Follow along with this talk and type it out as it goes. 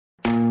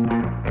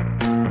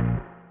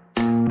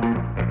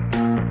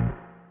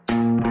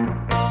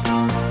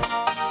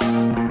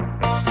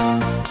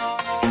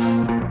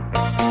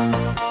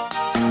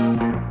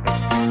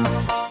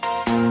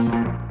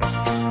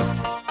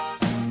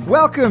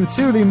Welcome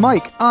to the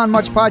Mike on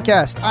Much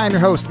podcast. I am your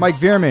host, Mike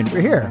Veerman.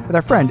 We're here with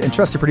our friend and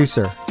trusted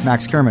producer,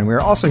 Max Kerman. We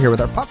are also here with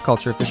our pop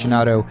culture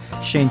aficionado,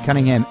 Shane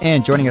Cunningham.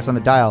 And joining us on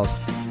the dials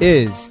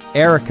is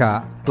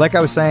Erica. Like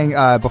I was saying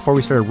before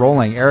we started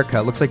rolling, Erica,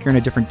 it looks like you're in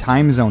a different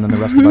time zone than the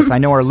rest of us. I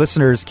know our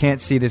listeners can't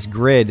see this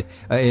grid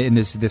in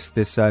this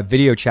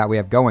video chat we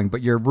have going,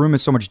 but your room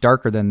is so much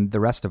darker than the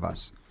rest of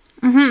us.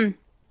 Mm-hmm.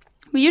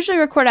 We usually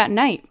record at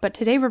night, but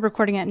today we're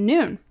recording at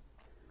noon.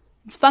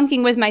 It's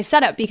funking with my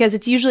setup because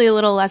it's usually a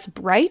little less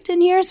bright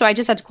in here, so I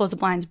just had to close the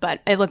blinds, but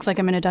it looks like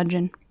I'm in a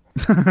dungeon.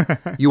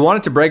 You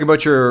wanted to brag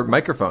about your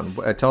microphone.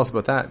 Tell us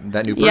about that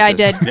new purchase. Yeah, I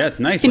did. Yeah, it's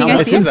nice. Can you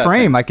guys It's see in it?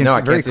 frame. I can see I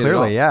it very can't see it at all.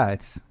 clearly. Yeah,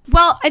 it's...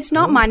 Well, it's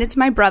not mine. It's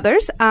my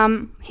brother's.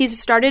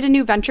 He's started a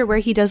new venture where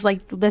he does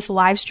like this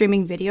live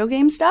streaming video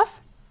game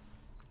stuff.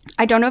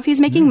 I don't know if he's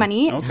making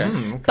money,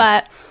 Okay.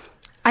 but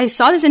I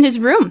saw this in his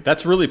room.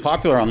 That's really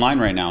popular online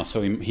right now,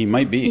 so he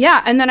might be.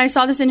 Yeah, and then I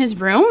saw this in his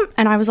room,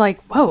 and I was like,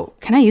 whoa,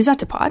 can I use that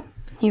to pod?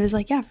 He was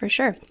like, yeah, for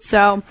sure.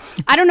 So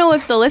I don't know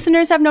if the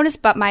listeners have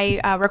noticed, but my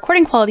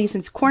recording quality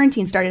since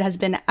quarantine started has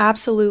been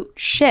absolute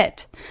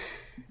shit.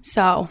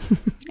 So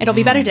it'll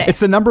be better today. It's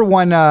the number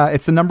one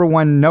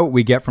note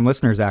we get from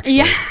listeners, actually.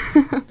 Yeah.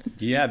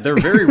 Yeah, they're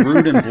very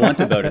rude and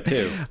blunt about it,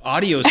 too.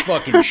 Audio's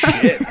fucking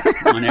shit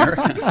on air.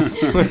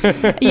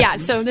 Yeah,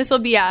 so this will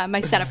be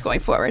my setup going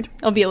forward.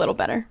 It'll be a little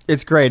better.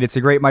 It's great. It's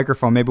a great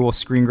microphone. Maybe we'll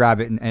screen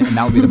grab it, and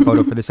that will be the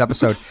photo for this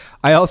episode.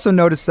 I also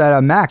noticed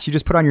that, Max, you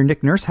just put on your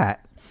Nick Nurse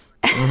hat.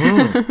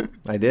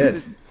 I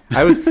did.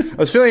 I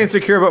was feeling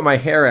insecure about my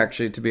hair,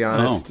 actually, to be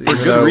honest. For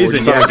good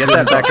reason. Yeah, get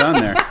that back on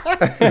there.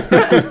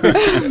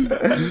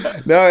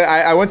 No,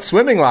 I went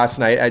swimming last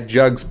night at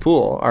Jug's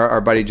pool, our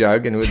buddy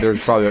Jug, and there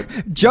was probably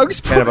Jug's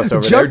 10 of us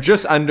over there,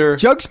 just under.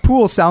 Jug's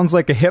pool sounds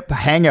like a hip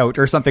hangout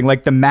or something,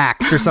 like the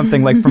Max or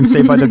something like from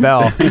Saved by the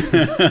Bell.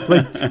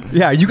 Like,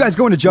 yeah, you guys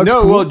going to Jug's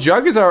pool? No, well,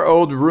 Jug is our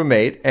old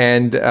roommate,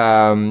 and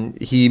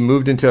he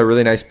moved into a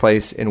really nice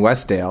place in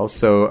Westdale,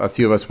 so a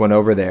few of us went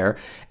over there.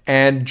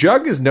 And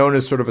Jug is known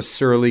as sort of a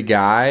surly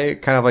guy,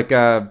 kind of like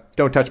a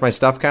don't touch my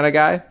stuff kind of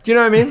guy. Do you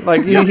know what I mean?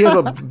 Like he has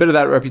a bit of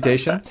that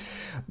reputation.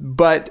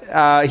 But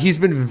he's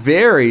been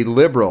very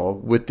liberal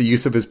with the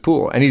use of his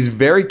pool, and he's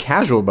very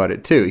casual about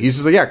it too. He's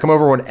just like, yeah, come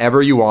over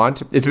whenever you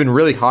want. It's been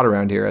really hot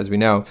around here, as we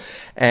know,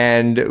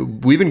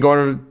 and we've been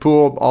going to the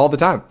pool all the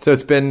time. So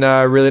it's been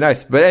really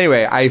nice. But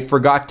anyway, I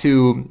forgot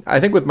to, I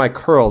think with my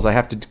curls, I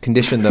have to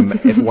condition them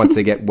once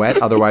they get wet.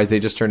 Otherwise,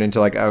 they just turn into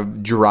like a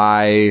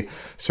dry,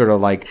 sort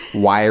of like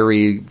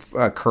wiry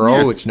curl,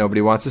 Yeah. which nobody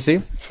wants to see.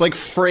 It's like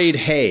frayed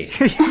hay.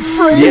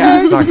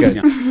 Yeah, it's not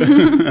good.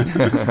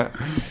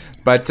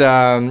 But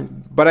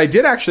I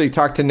did actually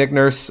talk to Nick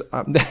Nurse.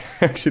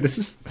 Actually, this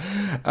is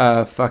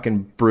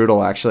fucking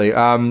brutal, actually.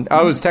 I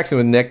was texting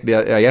with Nick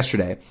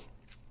yesterday,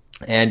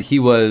 and he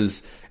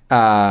was... we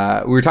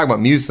were talking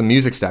about some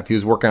music stuff. He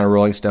was working on a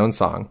Rolling Stones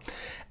song.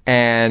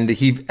 And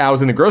I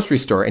was in the grocery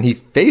store, and he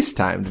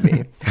FaceTimed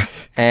me.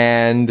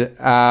 and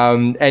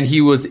he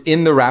was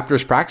in the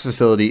Raptors practice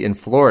facility in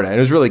Florida. And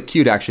it was really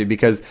cute, actually,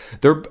 because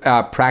they're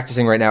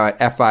practicing right now at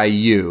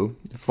FIU,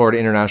 Florida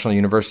International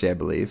University, I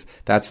believe.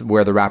 That's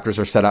where the Raptors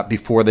are set up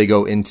before they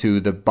go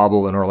into the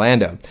bubble in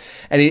Orlando.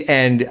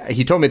 And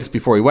he told me this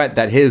before he went,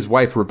 that his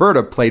wife,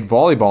 Roberta, played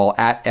volleyball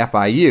at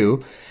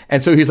FIU.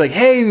 And so he's like,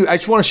 hey, I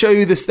just want to show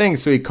you this thing.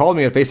 So he called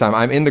me on FaceTime.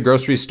 I'm in the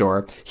grocery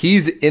store.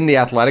 He's in the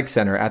athletic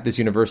center at this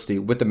university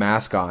with the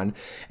mask on.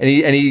 And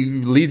he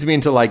leads me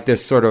into like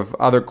this sort of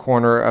other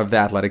corner of the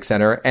athletic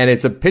center. And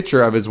it's a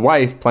picture of his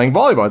wife playing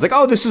volleyball. It's like,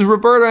 oh, this is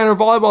Roberta and her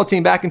volleyball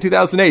team back in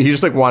 2008. He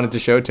just like wanted to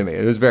show it to me.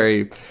 It was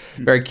very,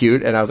 very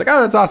cute. And I was like,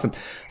 oh, that's awesome.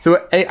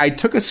 So I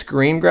took a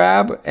screen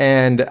grab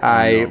and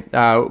I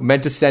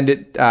meant to send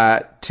it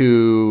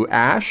to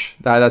Ash.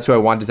 That's who I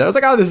wanted to send. I was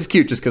like, oh, this is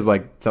cute, just because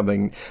like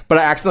something. But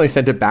I accidentally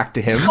sent it back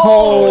to him.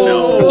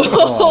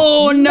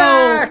 Oh, no.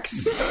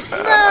 Max!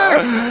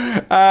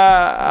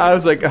 I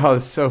was like, oh,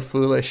 it's so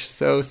foolish,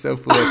 so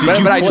foolish.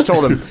 But I just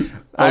told him.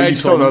 I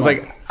told him. I was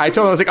like,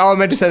 oh, I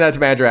meant to send that to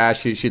manager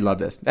Ash. She'd love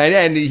this,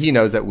 and he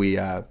knows that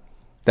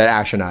that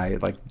Ash and I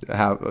like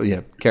have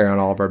carry on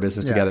all of our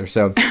business together.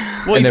 So,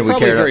 well, he's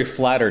probably very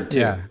flattered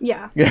too.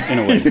 Yeah. In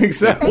a way. You think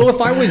so? Well, if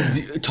I was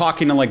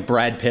talking to like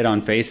Brad Pitt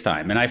on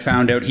FaceTime and I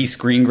found out he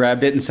screen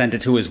grabbed it and sent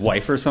it to his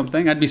wife or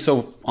something, I'd be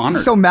so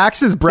honored. So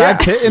Max is Brad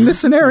Pitt in this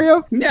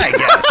scenario? Yeah, I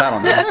guess. I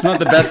don't know. It's not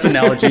the best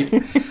analogy.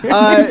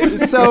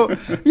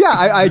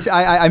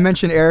 I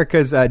mentioned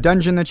Erica's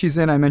dungeon that she's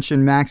in. I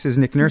mentioned Max's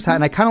Nick Nurse hat,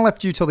 and I kind of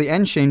left you till the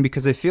end, Shane,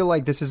 because I feel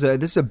like this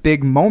is a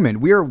big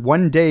moment. We are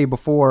one day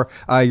before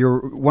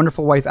your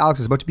wonderful wife Alex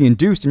is about to be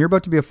induced, and you're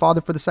about to be a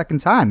father for the second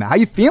time. How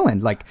you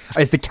feeling? Like,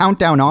 is the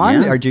countdown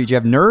on? Yeah. Or do you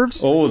have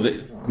nerves? Oh,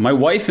 my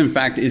wife, in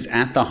fact, is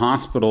at the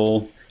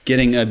hospital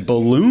getting a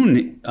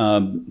balloon,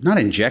 not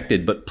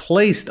injected, but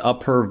placed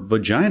up her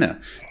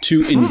vagina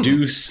to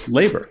induce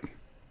labor.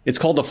 It's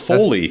called a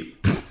Foley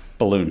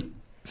balloon.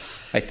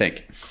 I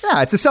think.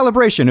 Yeah, it's a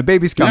celebration. A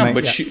baby's coming. Yeah,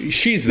 but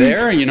she's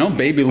there.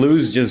 Baby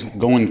Lou's just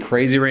going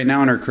crazy right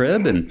now in her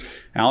crib, and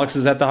Alex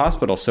is at the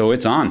hospital, so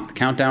it's on. The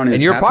countdown is.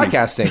 And you're happening.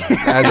 podcasting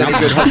as any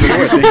good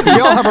husband would.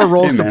 We all have our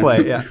roles to man.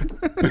 play. Yeah.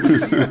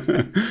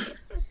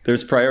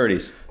 There's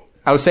priorities.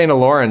 I was saying to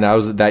Lauren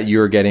that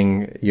you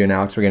and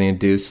Alex were getting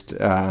induced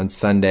on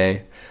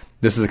Sunday.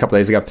 This was a couple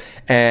days ago,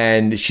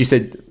 and she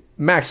said,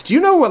 "Max, do you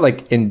know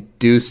what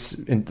induce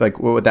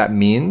what that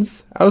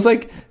means?" I was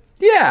like,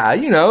 "Yeah,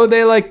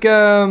 they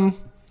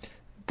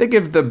they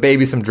give the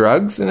baby some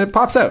drugs and it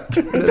pops out."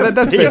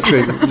 That's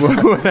basically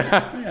what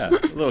Yeah, a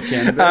little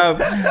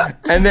cannabis.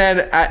 and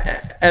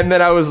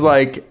then I was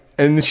like,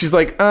 and she's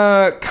like,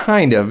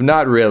 kind of,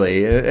 not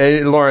really.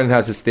 And Lauren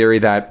has this theory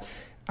that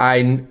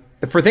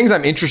for things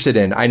I'm interested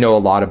in, I know a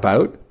lot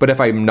about, but if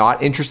I'm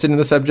not interested in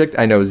the subject,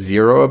 I know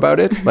zero about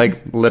it,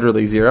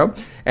 literally zero.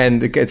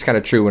 And it's kind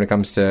of true when it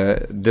comes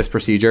to this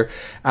procedure.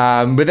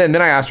 But then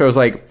I asked her, I was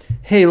like,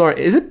 "Hey, Lauren,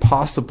 is it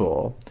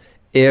possible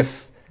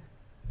if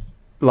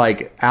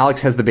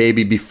Alex has the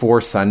baby before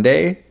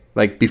Sunday,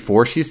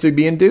 before she's to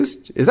be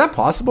induced? Is that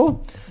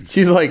possible?"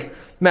 She's like,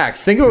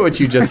 "Max, think about what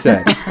you just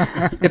said.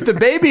 If the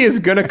baby is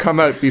going to come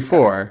out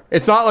before,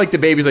 it's not like the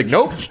baby's like,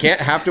 nope,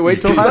 can't have to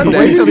wait till Sunday.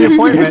 Wait till the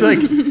appointment."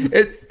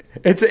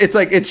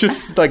 It's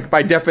just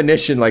by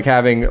definition,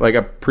 having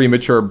a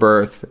premature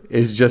birth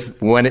is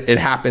just when it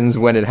happens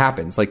when it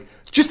happens.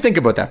 Just think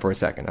about that for a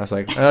second. I was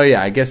like, oh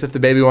yeah, I guess if the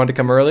baby wanted to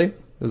come early, it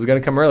was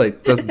going to come early.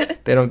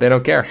 They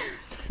don't care.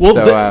 Well,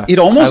 So, it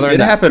almost did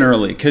that. happen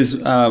early because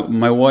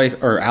my wife,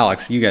 or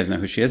Alex, you guys know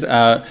who she is.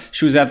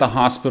 She was at the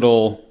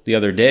hospital the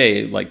other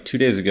day, 2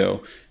 days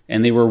ago,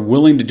 and they were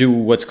willing to do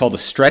what's called a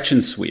stretch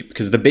and sweep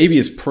because the baby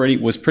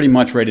was pretty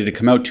much ready to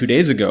come out 2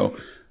 days ago.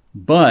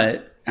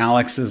 But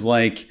Alex is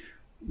like,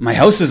 my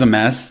house is a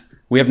mess.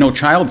 We have no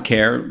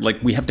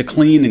childcare. We have to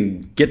clean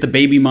and get the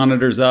baby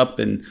monitors up,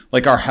 and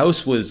our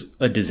house was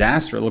a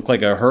disaster. It looked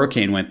like a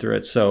hurricane went through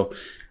it. So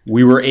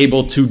we were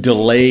able to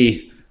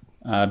delay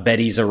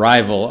Betty's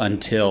arrival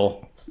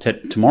until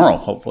tomorrow,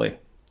 hopefully.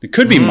 It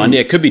could be Monday,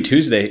 it could be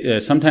Tuesday.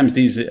 Sometimes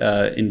these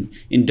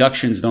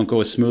inductions don't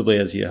go as smoothly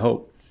as you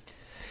hope.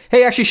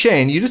 Hey, actually,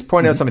 Shane, you just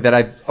pointed out something that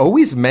I've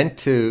always meant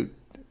to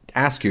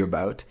ask you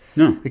about.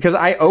 No. Because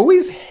I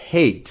always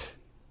hate's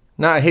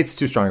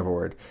too strong of a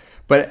word,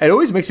 but it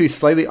always makes me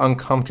slightly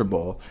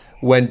uncomfortable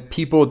when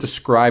people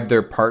describe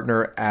their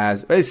partner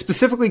as,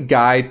 specifically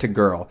guy to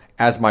girl,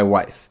 as my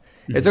wife.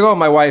 It's like, oh,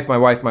 my wife.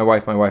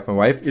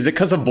 Is it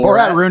because of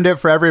Borat? Borat ruined it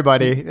for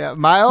everybody. Yeah,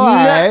 my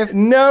wife.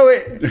 No,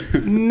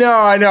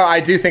 I know. I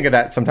do think of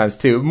that sometimes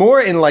too. More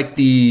in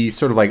the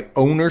sort of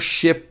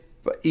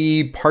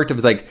ownership-y part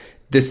of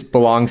this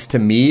belongs to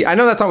me. I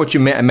know that's not what you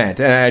meant,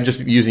 and I'm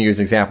just using you as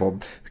an example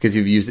because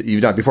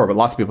you've done it before, but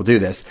lots of people do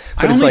this.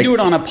 But I only do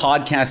it on a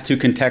podcast to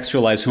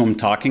contextualize who I'm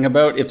talking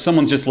about. If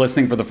someone's just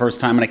listening for the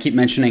first time, and I keep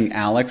mentioning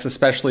Alex,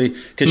 especially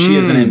because she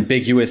is an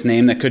ambiguous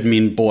name that could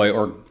mean boy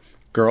or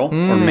girl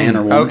or man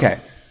or woman. Okay.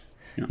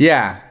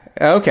 Yeah.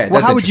 Okay.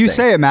 Well, that's how would you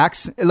interesting. say it,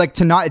 Max? Are you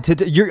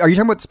talking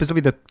about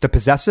specifically the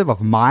possessive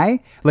of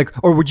my,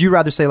 or would you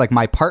rather say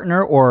my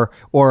partner or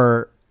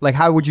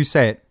how would you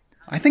say it?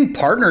 I think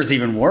partner is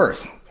even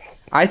worse.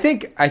 I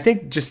think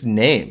just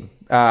name.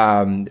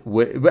 You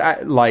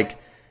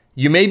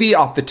maybe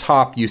off the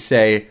top you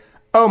say,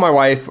 oh, my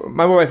wife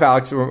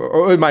Alex,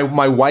 or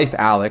my wife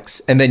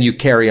Alex, and then you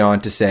carry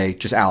on to say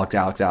just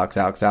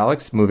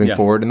Alex, moving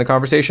forward in the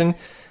conversation.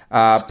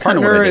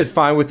 Partner is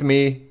fine with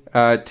me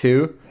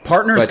too.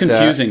 Partner is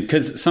confusing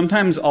because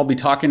sometimes I'll be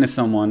talking to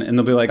someone and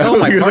they'll be like, "Oh,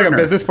 my partner, like a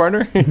business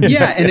partner."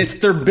 Yeah, and it's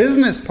their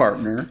business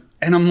partner,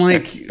 and I'm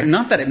like,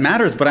 not that it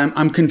matters, but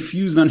I'm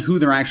confused on who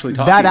they're actually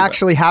talking about. That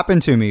actually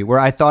happened to me where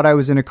I thought I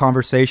was in a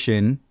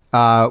conversation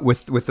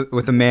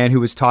with a man who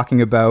was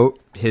talking about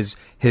his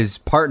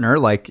partner,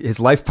 his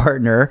life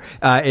partner,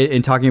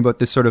 in talking about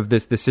this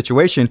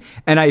situation.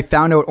 And I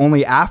found out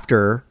only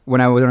after, when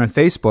I was on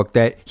Facebook,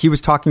 that he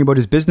was talking about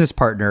his business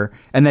partner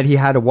and that he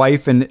had a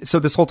wife. And so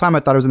this whole time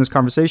I thought I was in this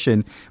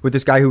conversation with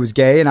this guy who was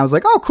gay, and I was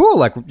like, oh, cool.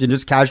 You're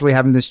just casually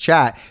having this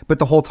chat. But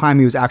the whole time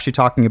he was actually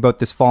talking about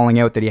this falling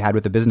out that he had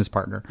with a business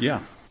partner. Yeah.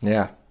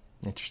 Yeah.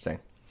 Interesting.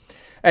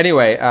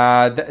 Anyway,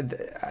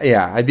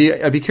 I'd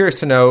be curious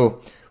to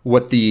know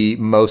what the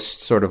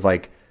most sort of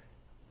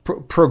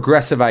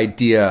progressive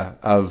idea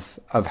of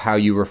how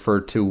you refer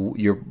to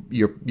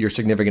your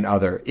significant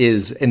other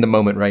is in the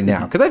moment right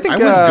now. Because I think I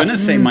was gonna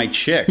say my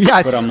chick,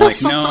 but I'm like,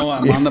 no,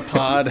 I'm on the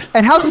pod.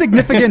 And how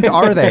significant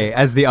are they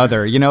as the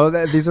other?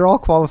 These are all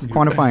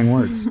quantifying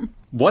words.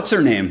 What's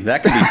her name?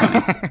 That could be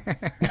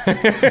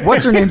funny.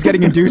 What's her name's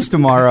getting induced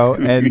tomorrow,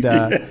 and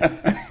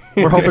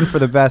we're hoping for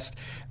the best.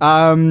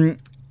 Lots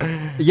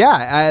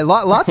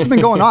has been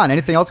going on.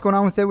 Anything else going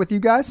on with you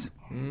guys?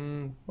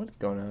 What's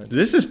going on?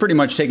 This is pretty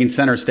much taking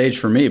center stage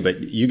for me,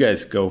 but you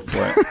guys go for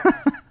it.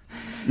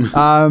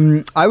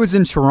 I was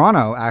in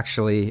Toronto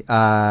actually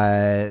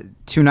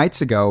 2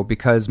 nights ago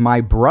because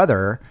my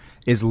brother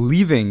is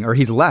leaving, or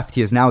he's left.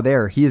 He is now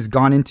there. He has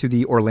gone into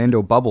the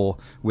Orlando bubble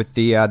with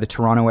the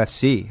Toronto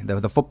FC,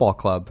 the football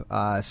club.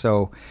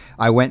 So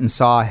I went and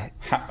saw.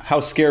 How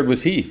scared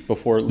was he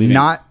before leaving?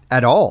 Not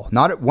at all.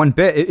 Not at one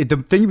bit. The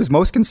thing he was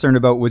most concerned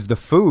about was the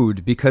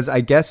food, because I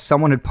guess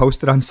someone had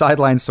posted on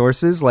Sideline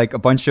Sources, like a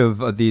bunch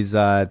of these,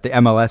 the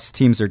MLS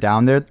teams are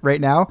down there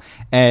right now.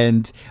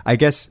 And I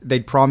guess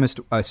they'd promised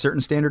a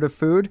certain standard of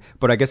food,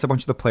 but I guess a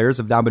bunch of the players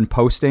have now been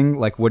posting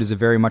like what is a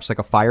very much like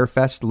a Fire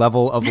Fest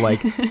level of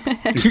like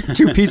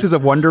two pieces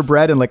of Wonder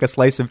Bread and like a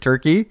slice of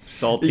turkey.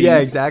 Saltines. Yeah,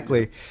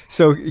 exactly.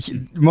 So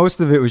most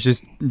of it was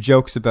just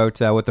jokes about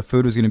what the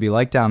food was going to be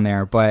like down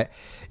there. But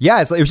yeah,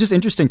 it was just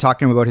interesting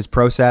talking to him about his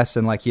process,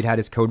 and like he'd had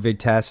his COVID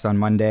test on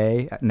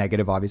Monday,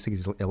 negative, obviously,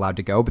 because he's allowed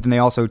to go. But then they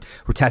also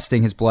were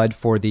testing his blood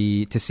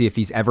to see if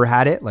he's ever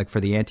had it, like for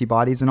the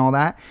antibodies and all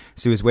that.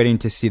 So he was waiting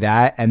to see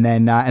that, and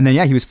then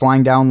yeah, he was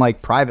flying down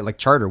like private, like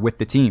charter with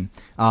the team.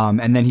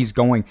 And then he's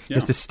going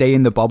just to stay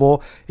in the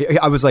bubble.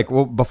 I was like,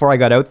 well, before I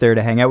got out there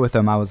to hang out with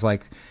him, I was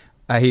like,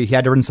 he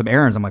had to run some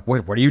errands. I'm like,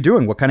 what are you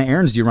doing? What kind of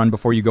errands do you run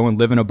before you go and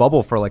live in a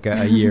bubble for like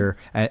a year,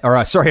 a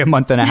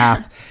month and a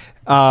half?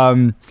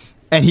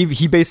 And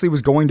he basically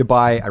was going to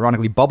buy,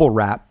 ironically, bubble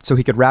wrap so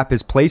he could wrap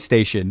his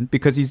PlayStation,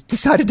 because he's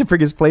decided to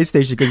bring his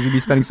PlayStation because he'd be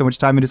spending so much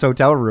time in his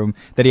hotel room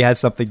that he has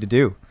something to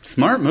do.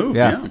 Smart move,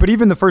 yeah. But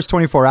even the first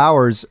 24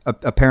 hours,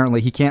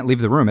 apparently, he can't leave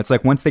the room. It's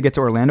like once they get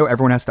to Orlando,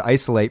 everyone has to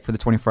isolate for the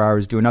 24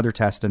 hours, do another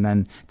test, and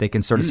then they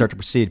can sort of start to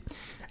proceed.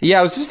 Yeah,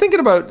 I was just thinking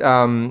about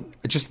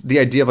just the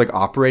idea of like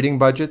operating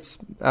budgets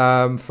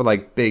for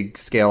like big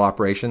scale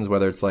operations,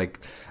 whether it's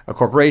like a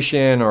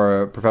corporation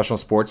or a professional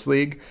sports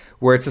league,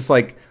 where it's just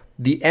like,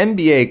 the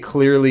NBA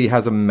clearly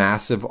has a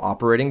massive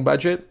operating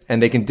budget,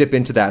 and they can dip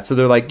into that. So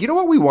they're like, you know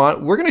what we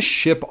want? We're going to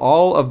ship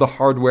all of the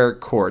hardware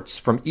courts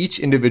from each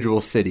individual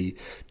city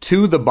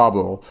to the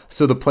bubble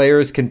so the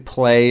players can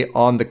play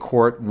on the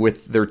court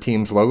with their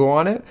team's logo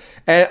on it.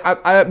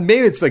 And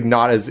maybe it's like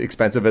not as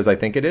expensive as I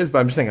think it is, but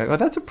I'm just thinking, like,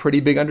 oh, that's a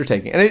pretty big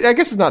undertaking. And I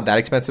guess it's not that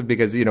expensive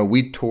because, you know,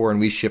 we tour and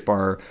we ship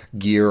our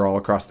gear all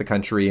across the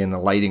country and a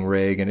lighting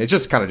rig, and it's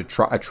just kind of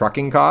a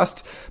trucking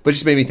cost. But it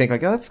just made me think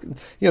like, oh, that's, you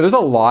know, there's a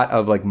lot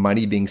of like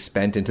money being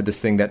spent into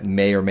this thing that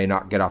may or may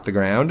not get off the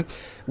ground.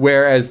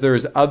 Whereas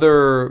there's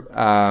other,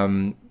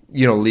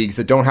 leagues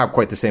that don't have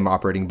quite the same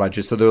operating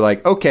budget. So they're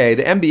like, okay,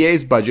 the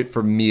NBA's budget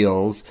for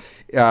meals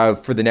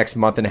for the next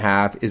month and a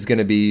half is going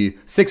to be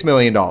 $6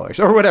 million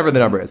or whatever the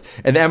number is.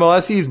 And the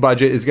MLSE's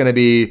budget is going to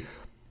be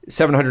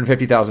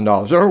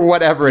 $750,000 or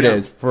whatever it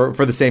is for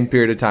the same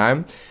period of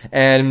time.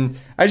 And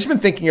I've just been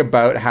thinking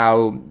about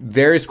how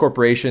various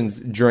corporations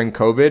during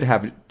COVID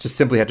have just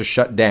simply had to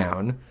shut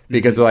down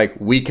because they're like,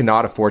 we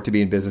cannot afford to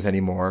be in business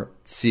anymore.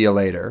 See you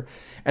later.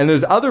 And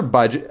there's I'll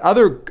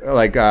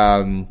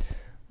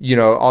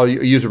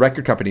use a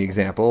record company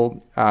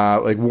example,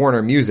 like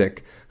Warner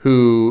Music,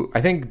 who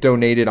I think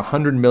donated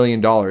 $100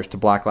 million to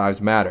Black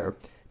Lives Matter,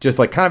 just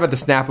like kind of at the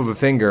snap of a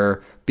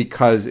finger,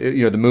 because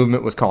the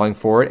movement was calling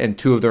for it, and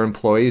two of their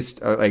employees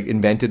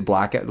invented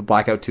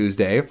Blackout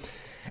Tuesday,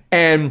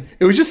 and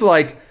it was just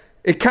like,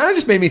 it kind of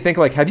just made me think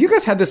like, have you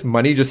guys had this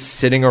money just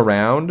sitting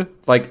around,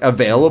 like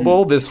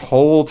available this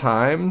whole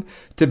time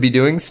to be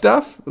doing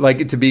stuff,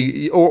 like to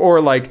be, or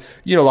like,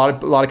 a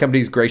lot of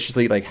companies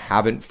graciously like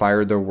haven't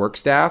fired their work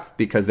staff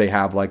because they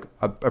have like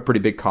a pretty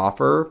big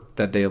coffer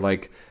that they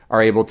like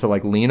are able to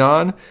like lean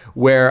on,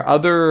 where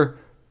other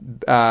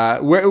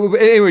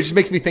anyway, it just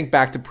makes me think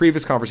back to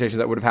previous conversations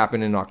that would have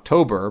happened in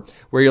October,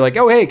 where you're like,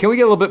 oh, hey, can we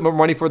get a little bit more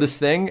money for this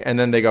thing? And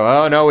then they go,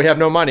 oh, no, we have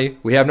no money.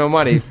 We have no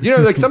money.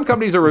 Like some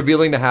companies are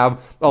revealing to have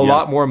a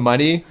lot more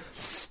money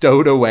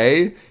stowed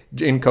away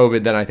in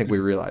COVID than I think we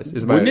realize.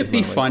 Wouldn't it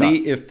be funny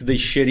if the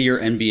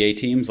shittier NBA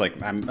teams, like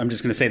I'm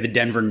just going to say the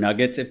Denver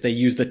Nuggets, if they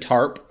use the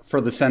tarp for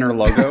the center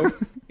logo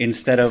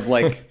instead of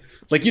like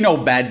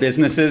bad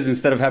businesses,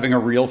 instead of having a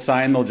real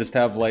sign, they'll just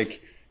have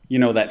like,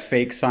 that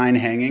fake sign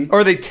hanging.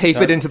 Or they tape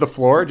it into the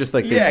floor, just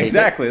like they tape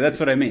exactly. it. That's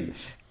what I mean.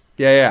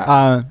 Yeah.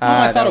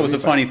 I thought it was a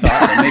funny thought,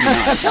 but maybe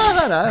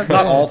not.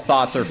 Not all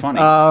thoughts are funny.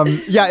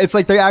 It's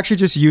like they're actually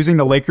just using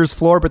the Lakers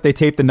floor, but they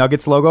tape the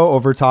Nuggets logo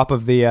over top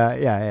of the.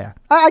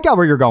 I got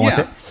where you're going with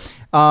it.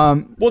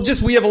 Well,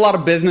 we have a lot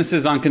of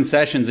businesses on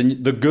concessions,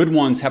 and the good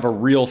ones have a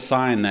real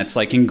sign that's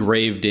like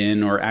engraved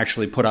in or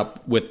actually put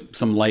up with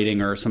some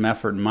lighting or some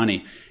effort and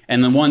money.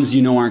 And the ones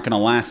aren't going to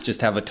last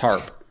just have a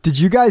tarp. Did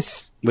you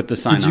guys with the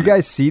sign? Did you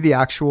guys see the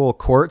actual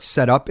courts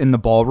set up in the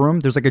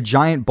ballroom? There's like a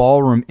giant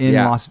ballroom in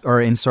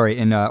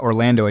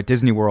Orlando at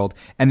Disney World,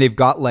 and they've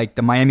got like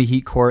the Miami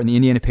Heat court and the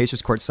Indiana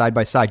Pacers court side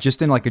by side,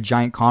 just in like a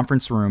giant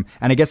conference room.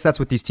 And I guess that's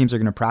what these teams are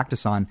going to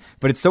practice on.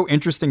 But it's so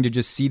interesting to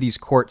just see these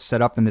courts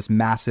set up in this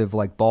massive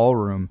like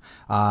ballroom.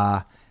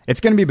 It's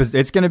going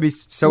to be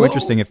so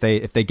interesting if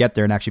they get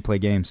there and actually play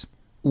games.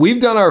 We've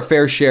done our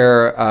fair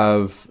share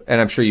of, and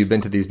I'm sure you've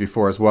been to these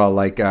before as well,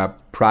 like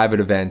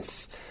private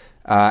events.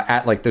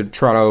 At like the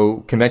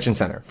Toronto Convention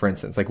Center, for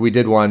instance. Like we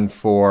did one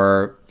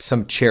for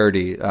some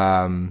charity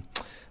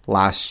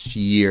last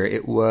year.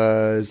 It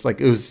was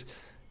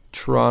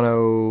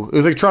Toronto. It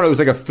was like Toronto. It was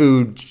like a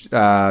food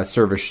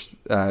service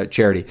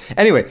charity.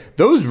 Anyway,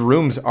 those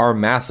rooms are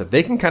massive.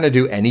 They can kind of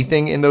do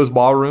anything in those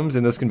ballrooms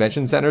in those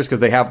convention centers because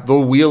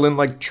they'll wheel in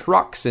like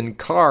trucks and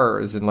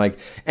cars and like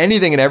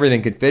anything and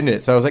everything could fit in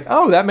it. So I was like,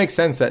 oh, that makes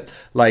sense. That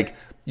like,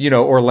 you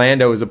know,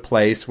 Orlando is a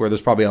place where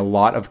there's probably a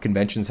lot of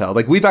conventions held.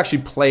 Like we've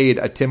actually played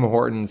a Tim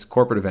Hortons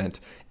corporate event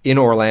in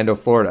Orlando,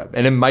 Florida.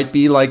 And it might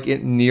be like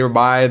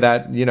nearby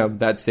that, you know,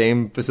 that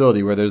same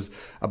facility where there's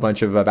a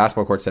bunch of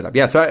basketball courts set up.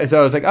 Yeah. So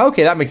I was like, oh,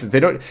 okay, that makes sense.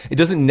 It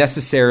doesn't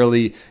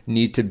necessarily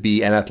need to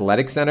be an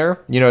athletic center,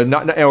 you know,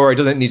 or it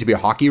doesn't need to be a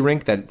hockey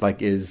rink that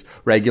like is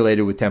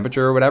regulated with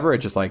temperature or whatever. It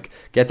just like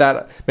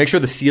make sure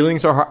the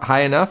ceilings are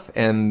high enough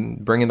and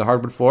bring in the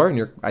hardwood floor.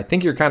 And I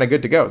think you're kind of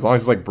good to go as long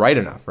as it's like bright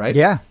enough, right?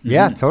 Yeah.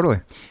 Yeah,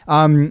 totally.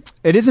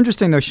 It is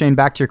interesting though, Shane,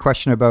 back to your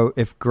question about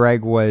if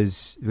Greg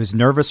was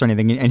nervous or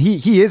anything. And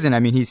he isn't.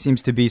 I mean, he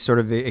seems to be sort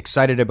of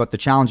excited about the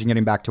challenge and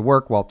getting back to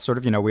work. While sort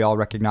of, you know, we all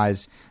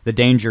recognize the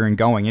danger in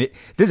going. And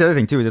this is the other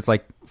thing too, is it's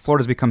like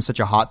Florida's become such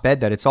a hotbed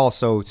that it's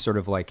also sort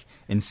of like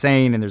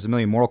insane and there's a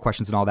million moral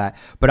questions and all that.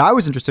 But I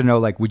was interested to know,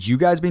 like, would you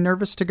guys be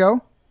nervous to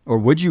go, or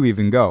would you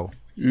even go?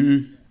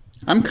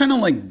 I'm kind of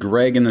like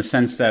Greg in the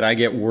sense that I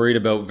get worried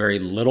about very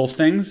little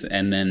things,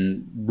 and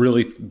then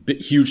really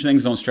huge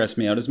things don't stress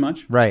me out as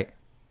much. Right.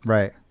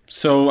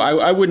 So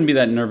I wouldn't be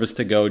that nervous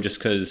to go just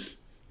because,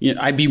 you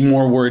know, I'd be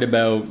more worried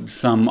about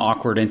some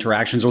awkward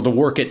interactions or the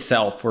work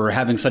itself or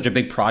having such a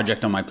big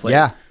project on my plate.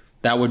 Yeah.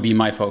 That would be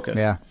my focus.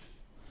 Yeah.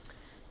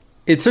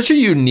 It's such a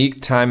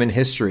unique time in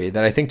history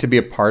that I think to be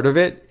a part of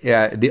it,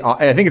 I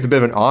think it's a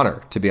bit of an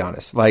honor, to be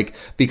honest. Like,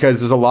 because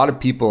there's a lot of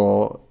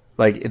people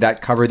like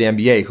that cover the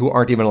NBA who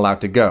aren't even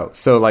allowed to go.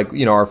 So like,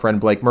 you know, our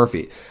friend Blake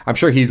Murphy, I'm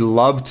sure he'd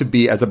love to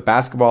be, as a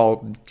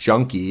basketball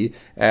junkie,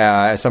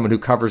 as someone who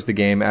covers the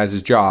game as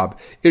his job,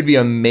 it would be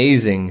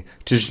amazing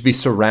to just be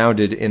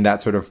surrounded in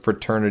that sort of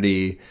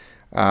fraternity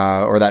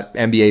or that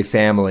NBA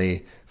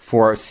family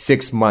for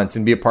 6 months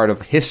and be a part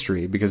of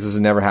history, because this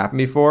has never happened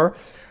before.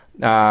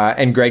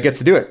 And Greg gets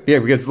to do it. Yeah,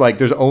 because like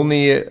there's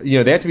only, you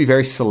know, they have to be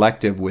very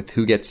selective with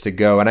who gets to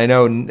go. And I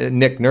know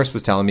Nick Nurse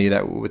was telling me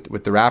that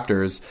with the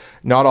Raptors,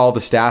 not all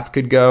the staff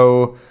could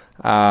go.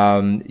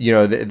 You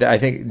know, I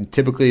think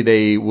typically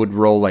they would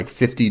roll like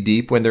 50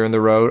 deep when they're on the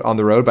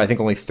road, but I think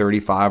only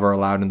 35 are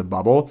allowed in the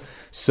bubble.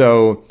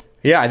 So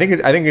yeah, I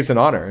think it's an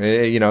honor.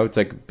 You know, it's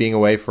like being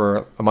away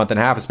for a month and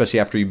a half, especially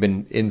after you've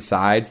been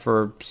inside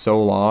for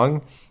so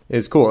long.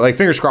 Is cool. Like,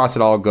 fingers crossed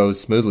it all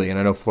goes smoothly. And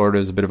I know Florida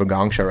is a bit of a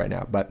gong show right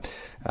now, but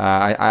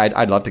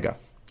I'd love to go.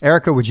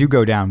 Erica, would you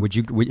go down?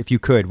 If you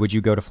could, would you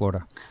go to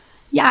Florida?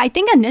 Yeah, I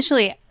think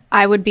initially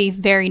I would be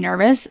very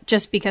nervous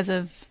just because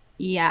of,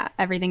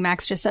 everything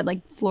Max just said.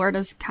 Like,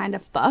 Florida's kind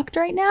of fucked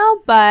right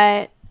now,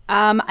 but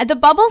the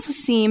bubbles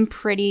seem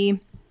pretty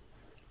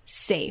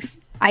safe,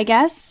 I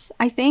guess,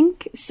 I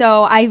think.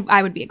 So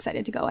I would be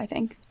excited to go, I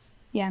think.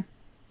 Yeah.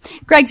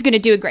 Greg's going to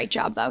do a great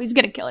job, though. He's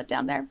going to kill it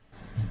down there.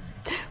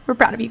 We're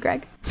proud of you,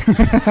 Greg.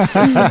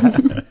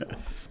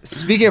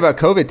 Speaking about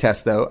COVID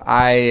tests, though,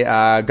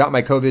 I got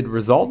my COVID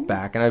result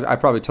back, and I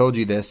probably told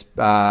you this,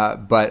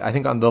 but I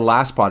think on the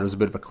last pod it was a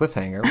bit of a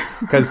cliffhanger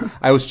because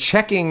I was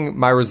checking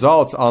my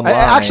results online.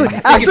 Actually,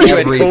 you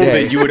had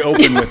COVID, you would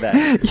open with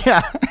that.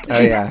 Yeah. Oh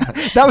yeah.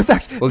 That was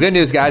actually. Well, good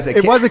news, guys.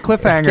 It was a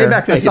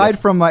cliffhanger. Aside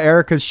from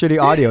Erica's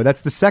shitty audio, that's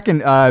the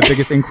second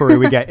biggest inquiry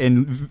we get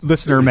in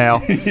listener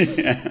mail.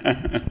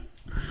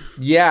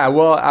 Yeah,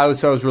 well, I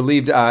was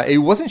relieved. It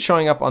wasn't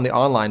showing up on the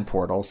online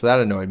portal, so that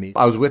annoyed me.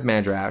 I was with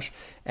Mandrash,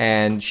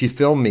 and she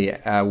filmed me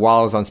while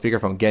I was on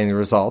speakerphone getting the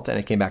result, and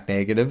it came back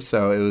negative.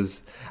 So it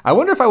was. I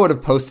wonder if I would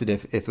have posted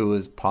if it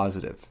was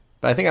positive,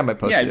 but I think I might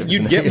post it. Yeah,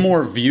 you'd get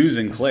more views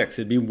and clicks.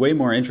 It'd be way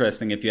more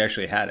interesting if you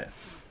actually had it.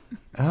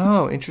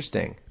 Oh,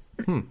 interesting.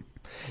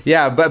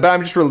 Yeah, but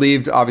I'm just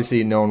relieved.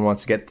 Obviously, no one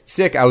wants to get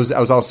sick. I was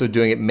also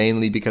doing it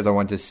mainly because I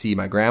wanted to see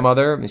my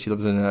grandmother, and she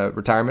lives in a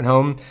retirement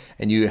home,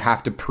 and you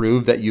have to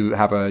prove that you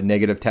have a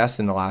negative test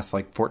in the last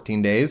like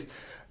 14 days,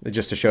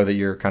 just to show that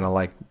you're kind of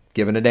like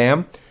giving a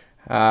damn.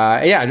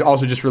 Yeah,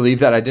 also just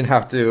relieved that I didn't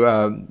have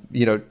to,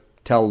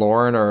 tell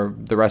Lauren or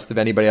the rest of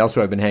anybody else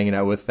who I've been hanging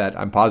out with that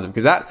I'm positive,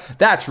 because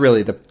that's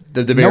really the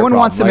bigger problem. No one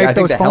wants to make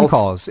those phone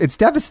calls. It's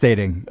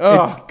devastating.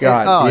 Oh,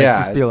 God. Yeah.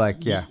 It'd just be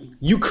like, yeah.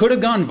 You could have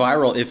gone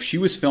viral if she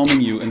was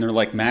filming you and they're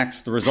like,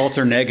 Max, the results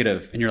are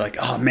negative. And you're like,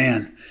 oh,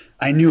 man,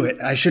 I knew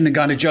it. I shouldn't have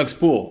gone to Jug's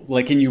pool.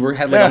 Like, and you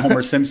had like a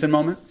Homer Simpson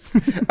moment.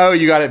 Oh,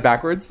 you got it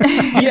backwards?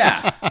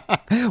 Yeah.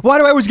 Why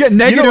do I always get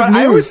negative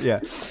news?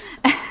 Yeah.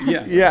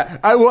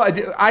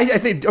 I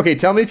think, okay,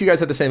 tell me if you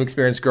guys had the same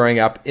experience growing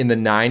up in the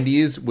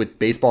 90s with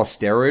baseball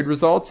steroid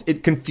results.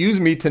 It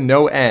confused me to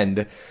no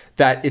end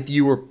that if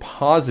you were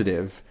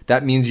positive,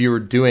 that means you were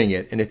doing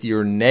it. And if you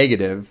were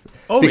negative,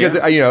 because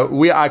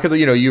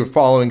you're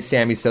following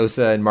Sammy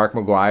Sosa and Mark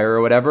McGwire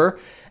or whatever.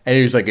 And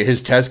he was like,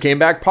 his test came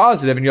back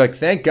positive. And you're like,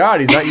 thank God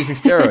he's not using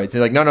steroids.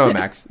 You're like, no,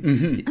 Max.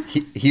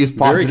 He was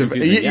positive.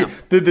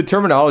 The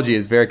terminology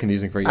is very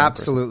confusing for you.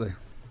 Absolutely.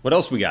 What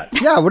else we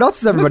got? Yeah, what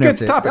else is everybody Let's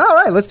get to into? topics.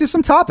 All right, let's do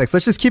some topics.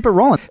 Let's just keep it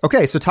rolling.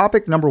 Okay, so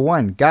topic number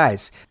one,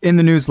 guys. In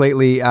the news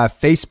lately,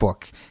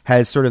 Facebook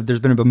has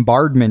there's been a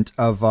bombardment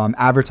of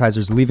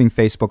advertisers leaving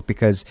Facebook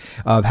because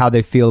of how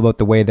they feel about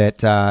the way that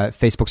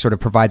Facebook sort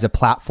of provides a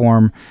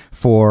platform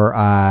for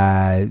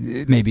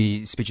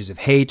maybe speeches of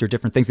hate or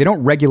different things. They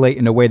don't regulate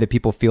in a way that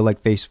people feel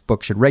like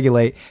Facebook should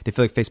regulate. They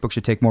feel like Facebook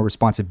should take more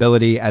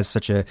responsibility as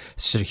such a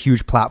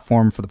huge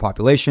platform for the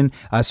population.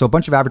 So a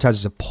bunch of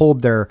advertisers have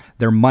pulled their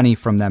money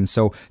from them.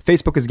 So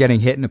Facebook is getting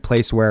hit in a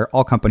place where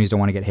all companies don't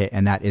want to get hit,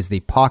 and that is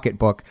the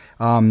pocketbook.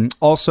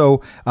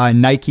 Also,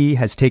 Nike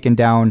has taken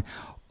down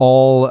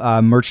all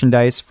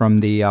merchandise from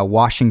the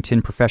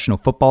Washington professional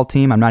football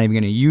team. I'm not even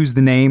going to use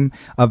the name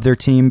of their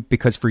team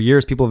because for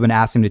years people have been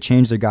asking to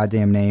change their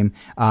goddamn name,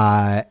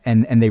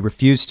 and they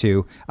refuse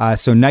to.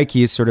 So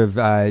Nike has sort of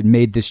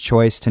made this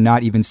choice to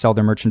not even sell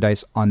their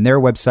merchandise on their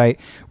website,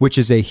 which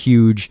is a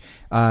huge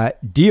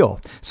deal.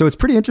 So it's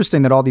pretty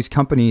interesting that all these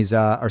companies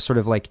are sort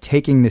of like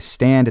taking this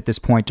stand at this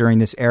point during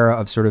this era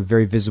of sort of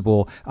very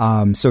visible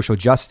social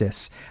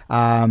justice.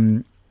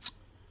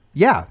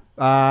 Yeah.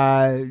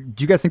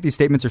 Do you guys think these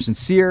statements are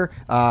sincere?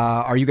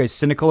 Are you guys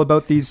cynical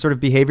about these sort of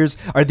behaviors?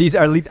 Are these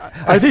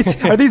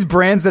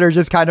brands that are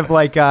just kind of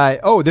like,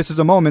 oh, this is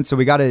a moment, so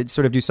we got to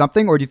sort of do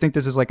something? Or do you think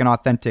this is like an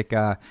authentic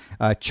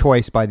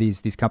choice by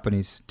these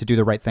companies to do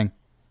the right thing?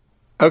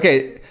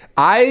 Okay,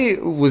 I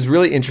was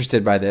really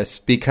interested by this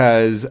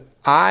because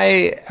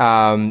I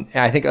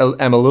think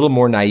I'm a little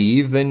more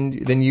naive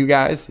than you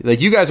guys.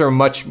 Like, you guys are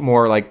much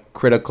more like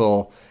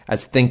critical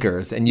as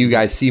thinkers, and you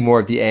guys see more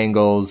of the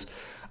angles.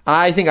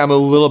 I think I'm a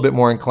little bit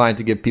more inclined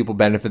to give people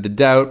benefit of the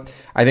doubt.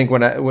 I think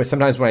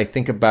sometimes when I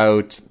think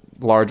about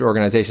large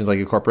organizations like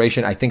a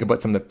corporation, I think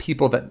about some of the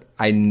people that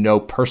I know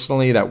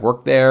personally that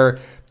work there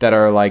that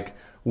are like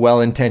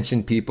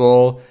well-intentioned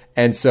people.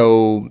 And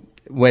so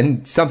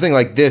when something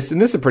like this, and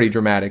this is a pretty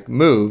dramatic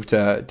move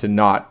to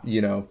not,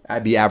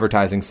 be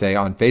advertising, say,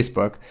 on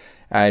Facebook,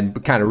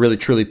 and kind of really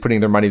truly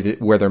putting their money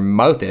where their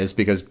mouth is,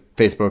 because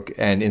Facebook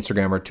and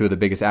Instagram are two of the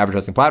biggest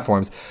advertising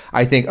platforms.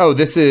 I think,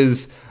 this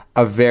is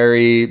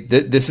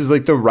this is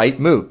like the right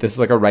move. This is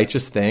like a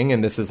righteous thing,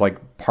 and this is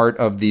like part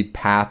of the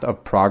path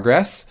of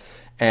progress.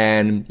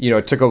 And,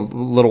 it took a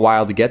little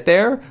while to get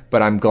there,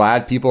 but I'm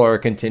glad people are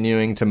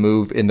continuing to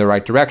move in the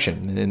right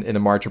direction in the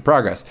march of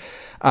progress.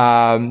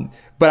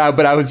 But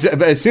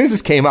as soon as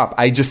this came up,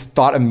 I just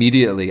thought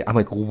immediately, I'm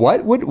like,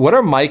 what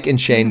are Mike and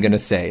Shane going to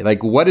say?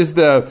 Like, what is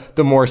the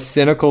more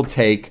cynical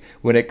take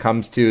when it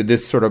comes to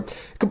this sort of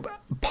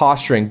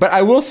posturing? But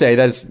I will say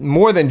that it's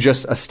more than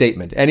just a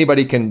statement.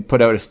 Anybody can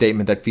put out a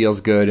statement that feels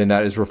good and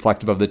that is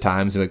reflective of the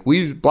times. Like,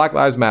 Black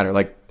Lives Matter.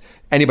 Like,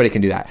 anybody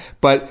can do that.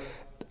 But,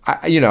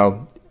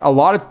 a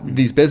lot of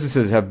these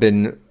businesses have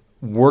been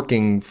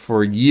working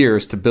for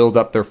years to build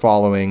up their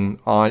following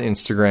on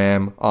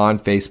Instagram, on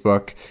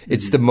Facebook.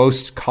 It's the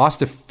most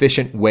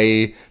cost-efficient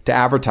way to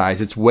advertise.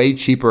 It's way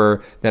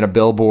cheaper than a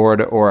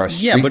billboard or a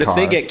streetcar. Yeah, but if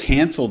they get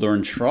canceled or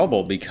in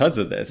trouble because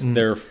of this,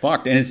 they're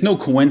fucked. And it's no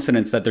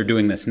coincidence that they're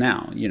doing this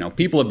now.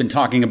 People have been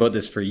talking about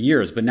this for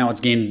years, but now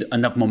it's gained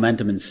enough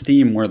momentum and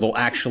steam where they'll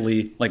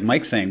actually, like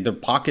Mike's saying, their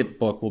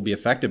pocketbook will be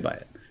affected by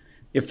it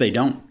if they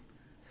don't.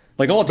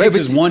 Like, all it takes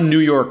is one New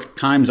York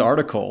Times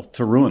article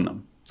to ruin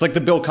them. It's like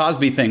the Bill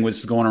Cosby thing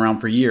was going around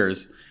for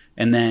years,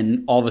 and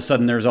then all of a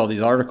sudden there's all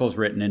these articles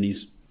written, and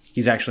he's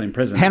actually in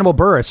prison. Hannibal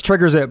Buress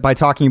triggers it by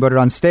talking about it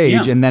on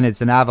stage, and then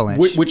it's an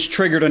avalanche. Which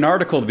triggered an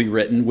article to be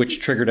written,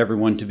 which triggered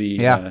everyone to be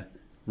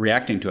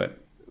reacting to it.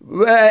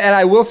 And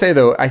I will say,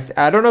 though,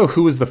 I don't know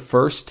who was the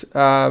first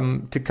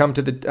to come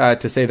to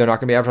to say they're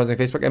not going to be advertising on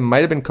Facebook. It might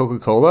have been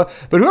Coca-Cola,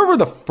 but whoever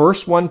the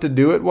first one to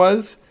do it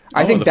was,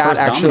 I think that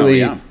actually...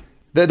 Domino,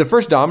 the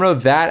first domino,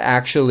 that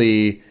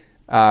actually...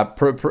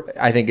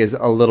 I think is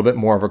a little bit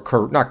more of a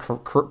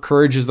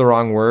courage is the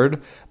wrong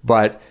word,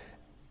 but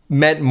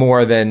meant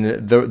more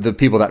than the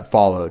people that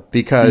followed,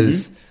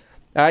 because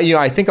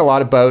I think a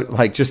lot about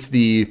like just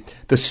the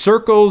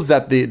circles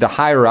that the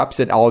higher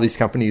ups at all these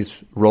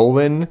companies roll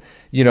in,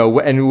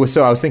 and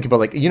so I was thinking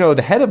about like,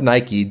 the head of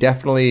Nike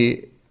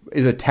definitely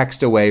is a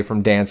text away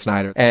from Dan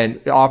Snyder,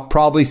 and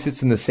probably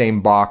sits in the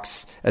same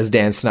box as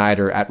Dan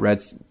Snyder at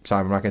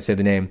sorry, I'm not going to say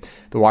the name,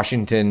 the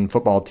Washington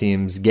football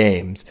team's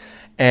games.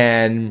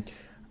 And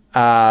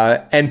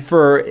I kind of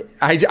like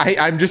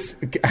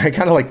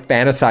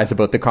fantasize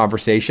about the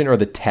conversation or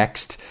the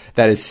text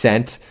that is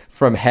sent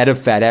from head of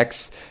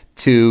FedEx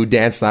to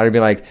Dan Snyder,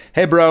 being like,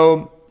 "Hey,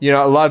 bro,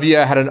 I love you.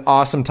 I had an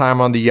awesome time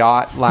on the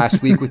yacht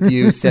last week with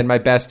you. Send my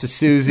best to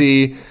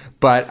Susie,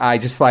 but I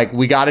just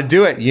we got to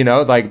do it.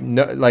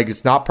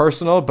 It's not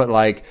personal, but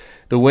like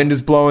the wind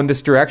is blowing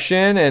this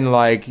direction, and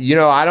I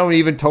don't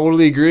even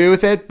totally agree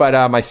with it,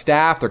 but my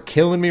staff, they're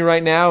killing me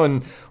right now,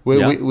 and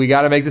we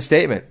got to make the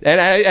statement." And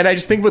I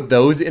just think about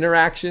those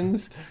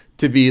interactions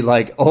to be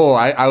like,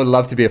 I would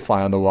love to be a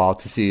fly on the wall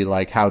to see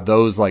like how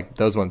those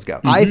ones go.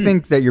 I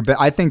think that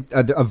I think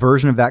a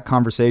version of that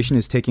conversation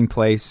is taking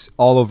place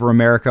all over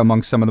America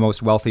among some of the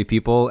most wealthy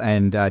people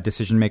and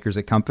decision makers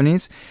at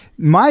companies.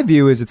 My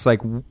view is it's like,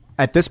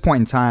 at this point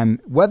in time,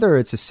 whether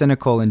it's a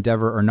cynical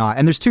endeavor or not,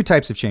 and there's two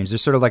types of change.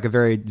 There's sort of like a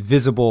very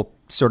visible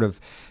sort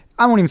of,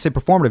 I won't even say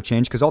performative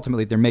change, because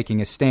ultimately they're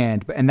making a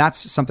stand, and that's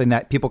something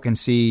that people can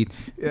see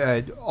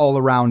all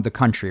around the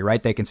country,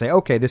 right? They can say,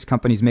 okay, this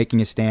company's making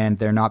a stand.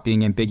 They're not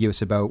being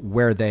ambiguous about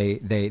where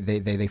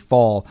they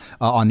fall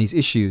on these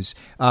issues.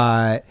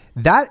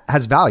 That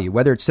has value,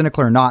 whether it's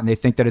cynical or not, and they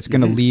think that it's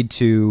going to lead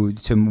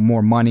to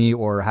more money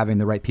or having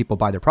the right people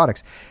buy their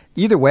products.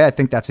 Either way, I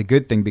think that's a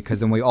good thing, because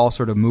then we all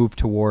sort of move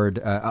toward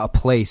a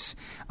place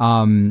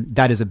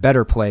that is a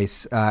better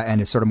place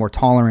and is sort of more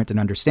tolerant and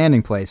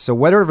understanding place. So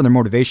whatever their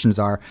motivations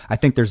are, I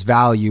think there's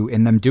value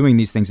in them doing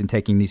these things and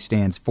taking these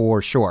stands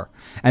for sure.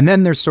 And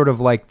then there's sort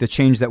of like the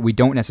change that we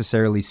don't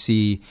necessarily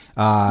see,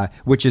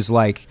 which is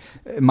like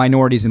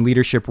minorities in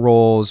leadership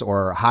roles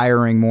or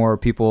hiring more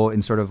people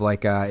in sort of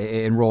like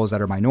in roles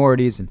that are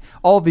minorities and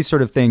all of these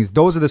sort of things.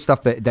 Those are the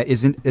stuff that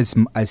isn't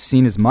as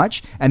seen as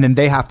much. And then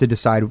they have to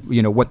decide,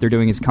 what they're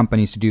doing as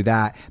companies to do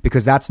that,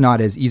 because that's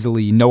not as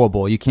easily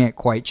knowable. You can't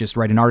quite just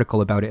write an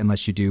article about it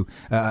unless you do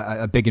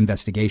a big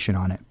investigation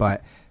on it.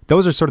 But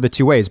those are sort of the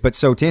two ways. But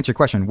so to answer your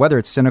question, whether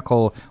it's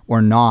cynical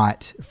or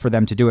not for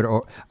them to do it,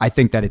 or I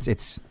think that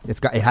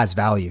it has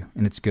value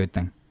and it's a good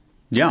thing.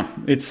 Yeah,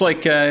 it's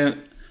like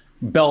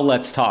Bell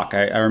Let's Talk.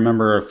 I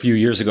remember a few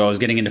years ago I was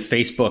getting into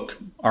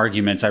Facebook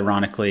arguments,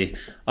 ironically,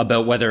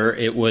 about whether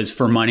it was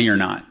for money or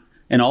not.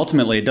 And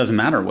ultimately, it doesn't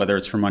matter whether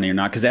it's for money or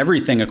not, because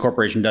everything a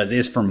corporation does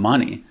is for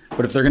money.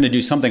 But if they're going to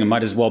do something, it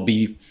might as well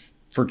be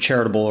for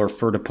charitable or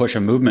to push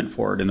a movement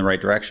forward in the right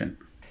direction.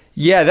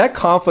 Yeah, that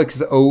conflict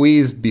has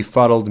always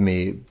befuddled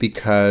me,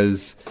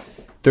 because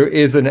there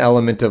is an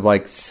element of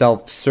like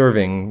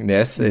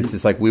self-servingness. It's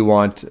just like we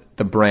want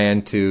the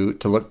brand to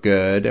look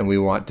good, and we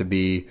want to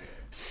be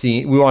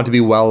seen. We want to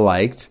be well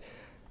liked.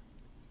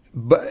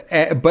 But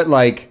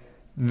like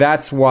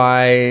that's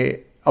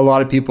why a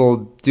lot of people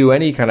do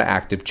any kind of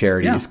active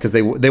charities, because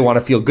they want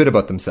to feel good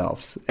about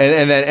themselves.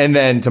 And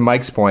then to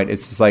Mike's point,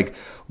 it's just like,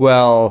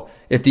 well,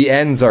 if the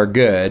ends are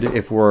good,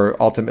 if we're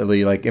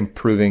ultimately like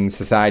improving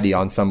society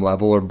on some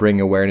level or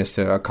bring awareness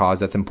to a cause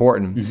that's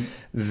important,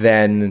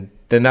 then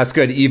that's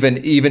good,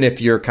 even if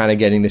you're kind of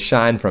getting the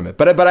shine from it.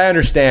 But I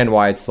understand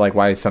why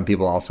some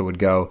people also would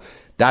go,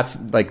 that's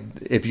like,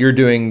 if you're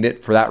doing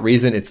it for that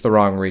reason, it's the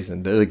wrong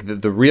reason.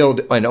 The real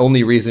and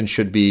only reason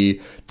should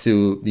be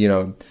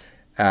to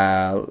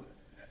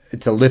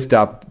to lift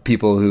up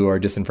people who are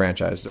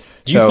disenfranchised.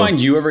 Do you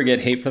find you ever get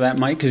hate for that,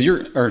 Mike?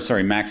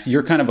 Max,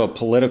 you're kind of a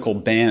political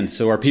band.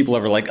 So are people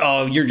ever like,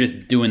 oh, you're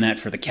just doing that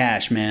for the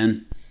cash,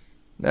 man?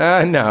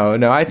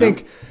 No. I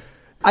think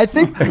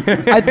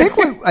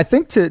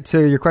to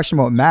your question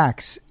about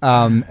Max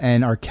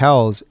and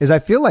Arkells is, I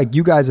feel like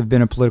you guys have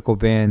been a political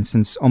band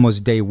since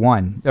almost day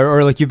one,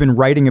 or like you've been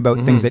writing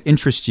about things that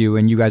interest you,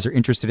 and you guys are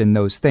interested in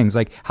those things.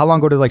 Like how long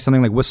ago did like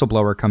something like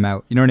Whistleblower come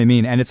out? You know what I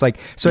mean? And it's like,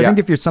 so I think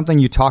if you're something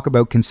you talk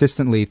about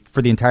consistently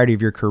for the entirety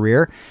of your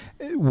career,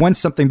 once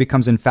something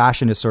becomes in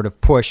fashion to sort of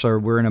push, or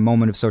we're in a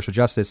moment of social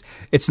justice,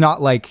 it's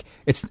not like,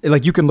 it's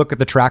like you can look at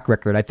the track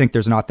record. I think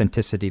there's an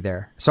authenticity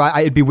there. So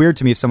it'd be weird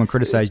to me if someone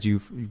criticized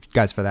you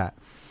guys for that.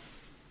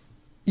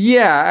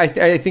 Yeah,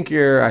 I think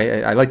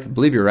I like to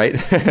believe you're right,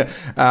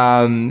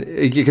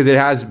 because it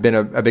has been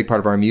a big part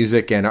of our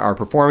music and our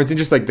performance, and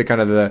just like the kind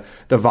of the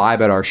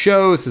vibe at our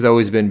shows has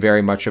always been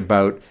very much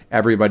about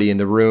everybody in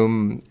the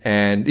room.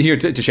 And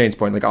to Shane's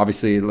point, like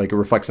obviously like it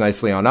reflects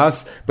nicely on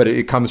us, but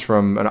it comes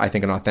from I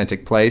think an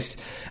authentic place.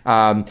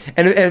 And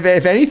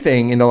if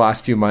anything, in the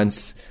last few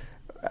months,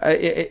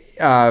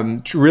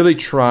 really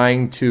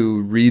trying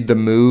to read the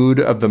mood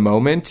of the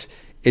moment.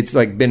 It's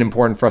like been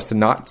important for us to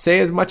not say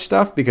as much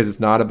stuff, because it's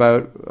not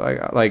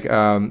about like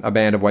a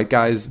band of white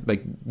guys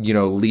like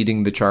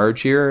leading the charge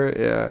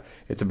here.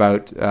 It's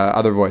about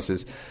other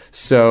voices.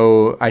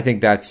 So I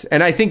think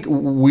I think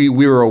we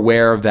were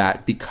aware of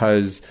that,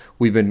 because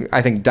we've been,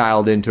 I think,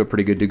 dialed into a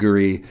pretty good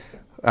degree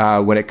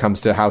when it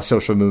comes to how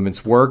social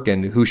movements work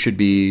and who should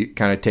be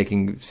kind of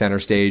taking center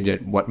stage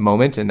at what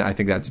moment. And I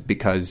think that's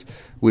because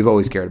we've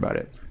always cared about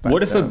it. But,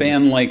 what if a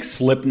band like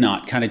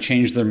Slipknot kind of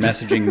changed their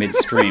messaging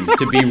midstream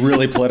to be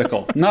really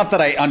political? Not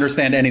that I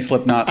understand any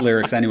Slipknot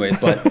lyrics anyway,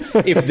 but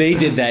if they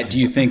did that, do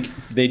you think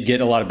they'd get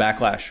a lot of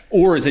backlash?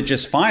 Or is it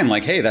just fine?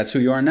 Like, hey, that's who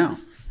you are now.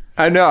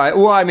 No,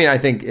 I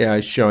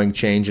think showing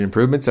change and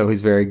improvement, so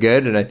he's very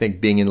good. And I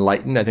think being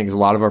enlightened, I think there's a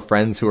lot of our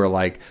friends who are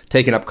like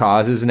taking up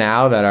causes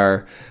now that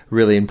are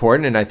really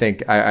important. And I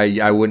think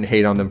I wouldn't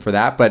hate on them for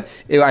that. But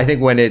I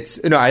think when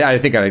it's, I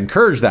think I'd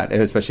encourage that,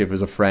 especially if it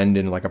was a friend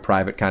in like a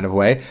private kind of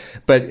way.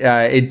 But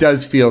it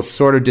does feel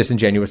sort of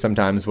disingenuous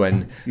sometimes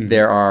when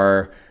there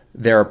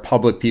are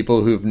public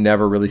people who've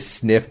never really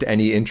sniffed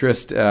any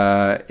interest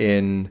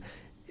in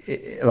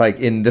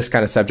this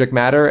kind of subject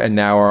matter, and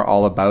now are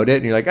all about it,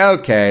 and you're like,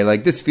 okay,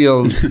 like this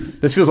feels a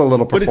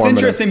little performative. But it's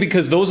interesting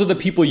because those are the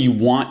people you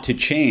want to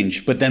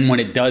change, but then when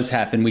it does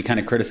happen, we kind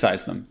of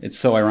criticize them. It's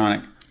so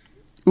ironic.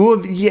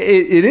 Well, yeah,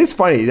 it is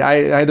funny.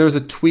 There was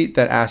a tweet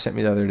that Ash sent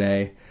me the other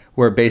day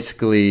where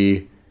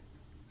basically,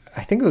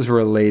 I think it was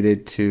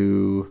related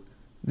to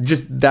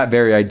just that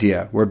very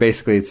idea where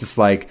basically it's just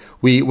like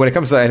when it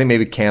comes to, I think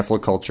maybe cancel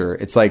culture,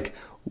 it's like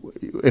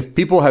if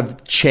people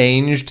have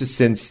changed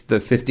since the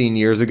 15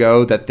 years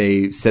ago that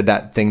they said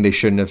that thing they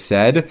shouldn't have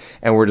said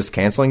and we're just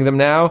canceling them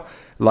now,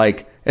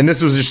 like, and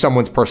this was just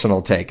someone's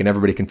personal take and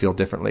everybody can feel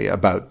differently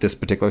about this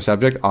particular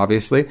subject,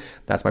 obviously,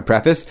 that's my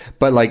preface,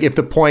 but like if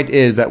the point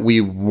is that we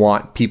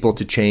want people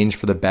to change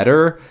for the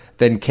better,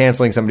 then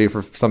canceling somebody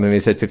for something they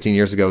said 15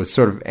 years ago is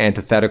sort of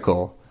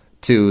antithetical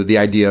to the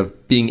idea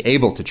of being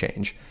able to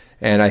change.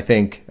 And I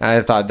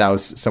thought that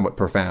was somewhat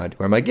profound,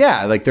 where I'm like,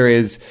 yeah, like there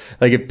is,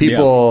 like if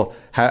people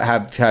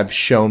have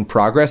shown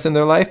progress in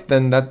their life,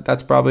 then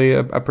that's probably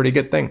a pretty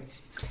good thing.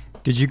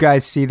 Did you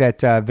guys see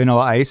that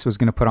Vanilla Ice was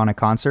going to put on a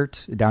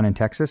concert down in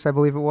Texas, I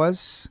believe it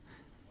was?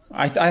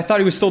 I thought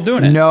he was still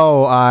doing it.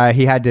 No,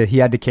 he had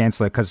to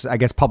cancel it because I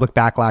guess public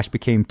backlash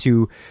became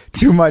too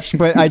much.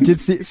 But I did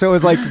see, so it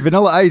was like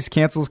Vanilla Ice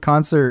cancels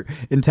concert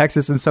in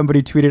Texas, and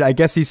somebody tweeted, I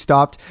guess he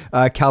stopped,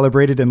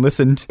 calibrated, and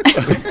listened.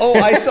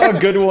 Oh, I saw a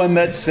good one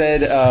that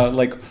said,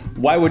 like,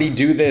 why would he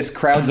do this?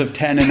 Crowds of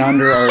 10 and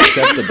under are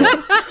acceptable.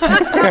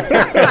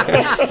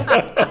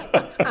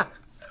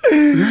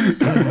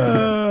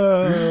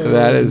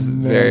 That is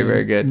very,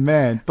 very good,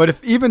 man. But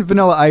if even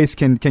Vanilla Ice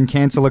can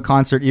cancel a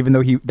concert, even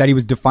though he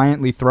was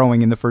defiantly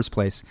throwing in the first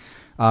place,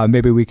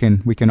 maybe we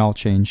can all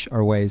change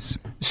our ways.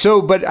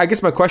 So, but I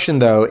guess my question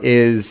though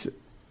is,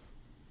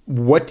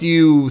 what do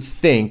you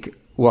think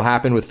will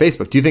happen with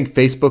Facebook? Do you think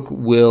Facebook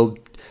will,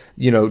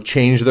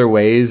 change their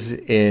ways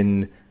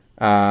in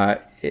a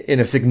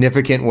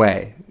significant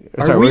way?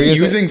 Are we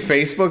using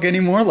Facebook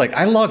anymore? Like,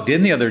 I logged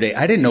in the other day.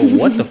 I didn't know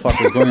what the fuck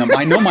was going on.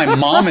 I know my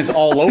mom is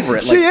all over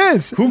it. Like, she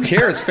is. Who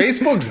cares?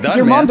 Facebook's done,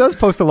 Your mom does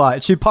post a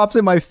lot. She pops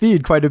in my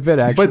feed quite a bit,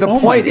 actually. But the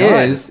point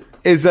is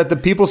that the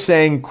people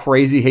saying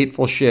crazy,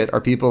 hateful shit are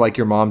people like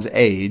your mom's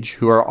age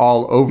who are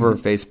all over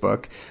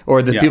Facebook,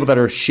 or the people that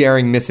are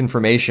sharing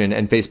misinformation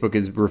and Facebook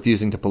is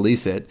refusing to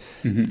police it.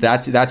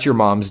 That's your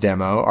mom's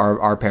demo,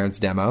 our parents'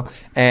 demo.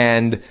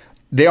 And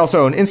they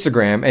also own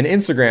Instagram, and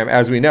Instagram,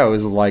 as we know,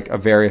 is like a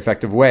very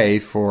effective way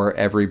for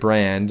every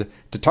brand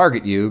to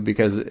target you,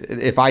 because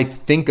if I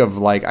think of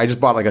like, I just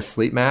bought like a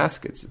sleep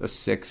mask, it's a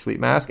sick sleep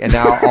mask, and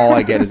now all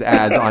I get is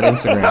ads on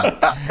Instagram.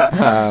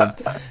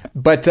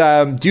 But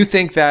do you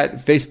think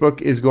that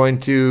Facebook is going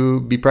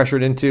to be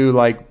pressured into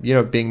like,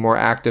 being more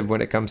active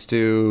when it comes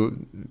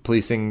to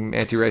policing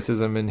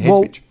anti-racism and hate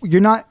speech?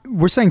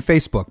 We're saying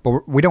Facebook,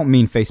 but we don't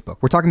mean Facebook.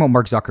 We're talking about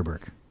Mark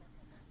Zuckerberg.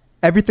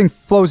 Everything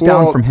flows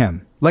down from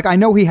him. Like, I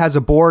know he has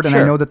a board, and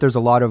I know that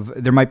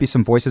there might be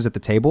some voices at the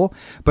table,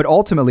 but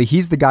ultimately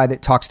he's the guy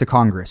that talks to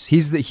Congress.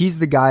 He's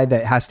the guy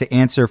that has to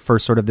answer for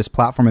sort of this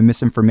platform of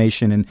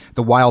misinformation and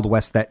the Wild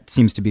West that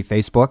seems to be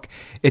Facebook.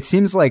 It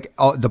seems like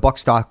the buck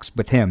stops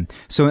with him.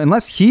 So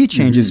unless he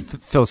changes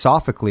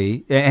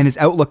philosophically, and his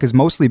outlook has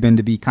mostly been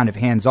to be kind of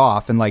hands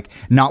off and like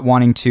not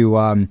wanting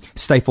to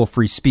stifle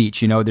free speech,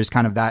 there's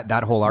kind of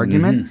that whole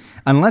argument.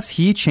 Unless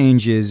he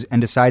changes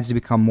and decides to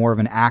become more of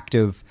an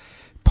active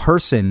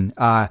person,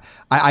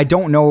 I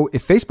don't know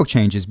if Facebook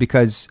changes,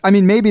 because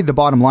maybe the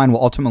bottom line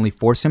will ultimately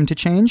force him to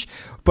change,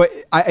 but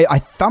I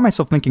found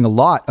myself thinking a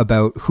lot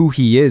about who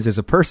he is as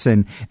a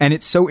person, and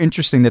it's so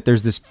interesting that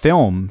there's this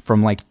film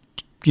from like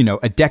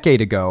a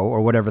decade ago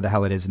or whatever the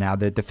hell it is now,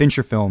 the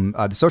Fincher film,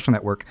 The Social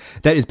Network,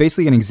 that is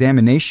basically an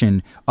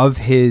examination of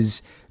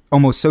his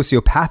almost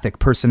sociopathic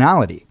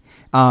personality.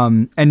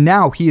 And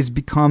now he has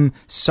become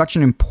such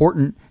an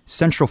important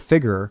central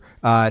figure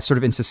sort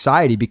of in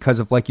society because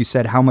of, like you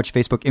said, how much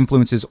Facebook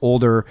influences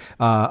older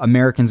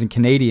Americans and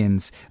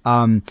Canadians.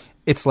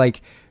 It's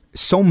like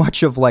so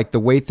much of like the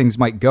way things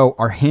might go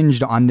are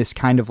hinged on this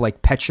kind of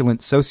like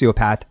petulant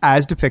sociopath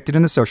as depicted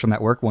in The Social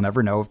Network. We'll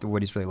never know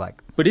what he's really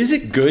like. But is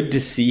it good to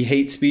see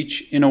hate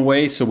speech in a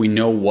way so we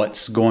know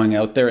what's going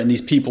out there and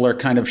these people are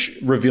kind of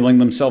revealing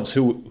themselves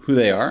who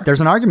they are?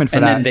 There's an argument for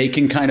that. And then they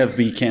can kind of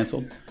be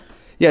canceled.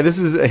 Yeah, this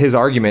is his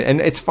argument. And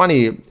it's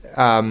funny.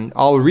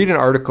 I'll read an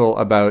article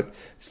about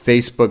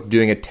Facebook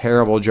doing a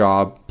terrible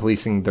job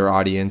policing their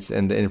audience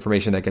and the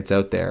information that gets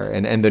out there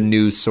and the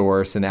news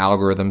source and the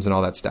algorithms and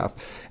all that stuff.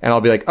 And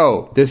I'll be like,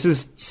 oh, this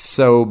is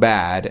so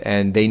bad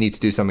and they need to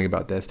do something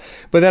about this.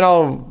 But then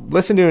I'll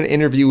listen to an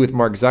interview with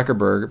Mark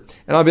Zuckerberg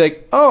and I'll be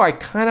like, oh, I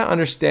kind of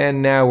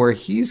understand now where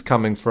he's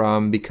coming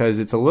from, because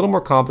it's a little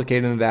more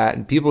complicated than that.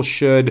 And people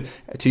should,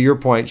 to your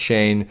point,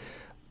 Shane,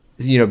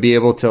 be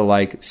able to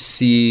like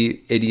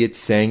see idiots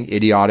saying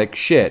idiotic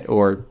shit,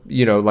 or,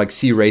 like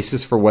see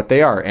racists for what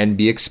they are and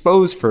be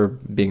exposed for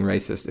being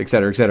racist, et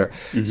cetera, et cetera.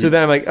 So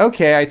then I'm like,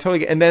 okay, I totally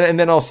get, and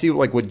then I'll see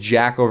like what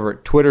Jack over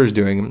at Twitter's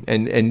doing.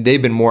 And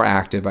they've been more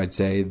active, I'd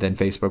say, than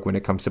Facebook when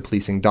it comes to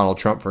policing Donald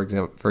Trump, for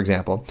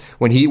example,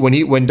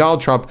 when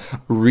Donald Trump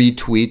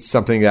retweets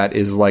something that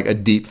is like a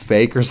deep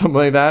fake or something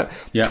like that,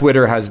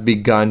 Twitter has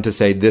begun to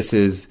say this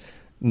is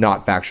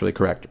not factually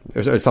correct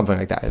or something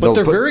like that. But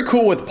they're very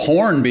cool with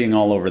porn being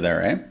all over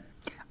there, eh?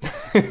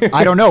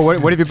 I don't know.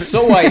 What have you...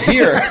 So I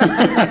hear.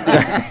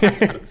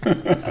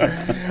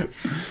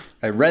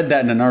 I read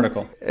that in an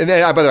article. And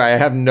then, by the way, I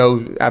have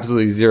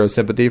absolutely zero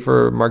sympathy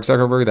for Mark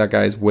Zuckerberg. That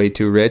guy is way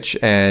too rich,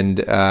 and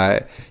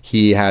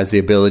he has the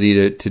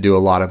ability to do a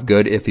lot of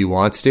good if he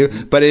wants to.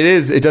 But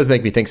it does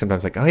make me think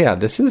sometimes, like, oh yeah,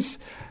 this is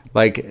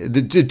like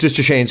just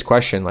to Shane's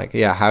question, like,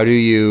 yeah,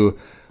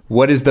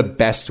 what is the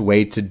best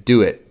way to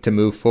do it, to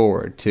move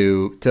forward,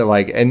 to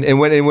like, and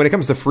when it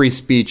comes to free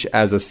speech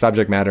as a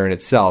subject matter in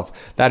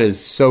itself, that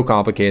is so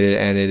complicated,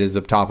 and it is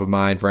up top of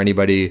mind for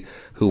anybody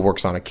who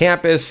works on a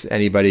campus,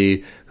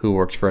 anybody who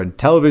works for a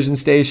television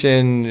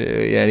station,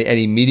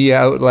 any media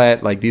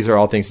outlet. Like, these are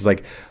all things. It's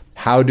like,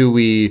 how do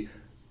we,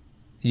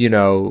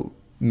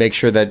 make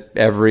sure that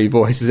every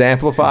voice is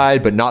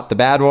amplified, but not the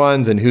bad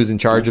ones, and who's in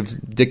charge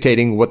of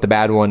dictating what the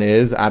bad one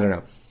is? I don't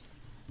know.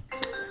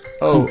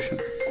 Oh,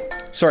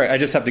 sorry, I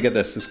just have to get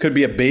this. This could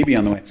be a baby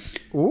on the way.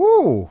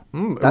 Ooh.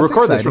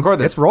 Record this.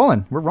 It's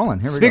rolling. We're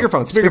rolling. Here we go.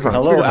 Speakerphone.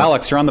 Hello, Speakerphone.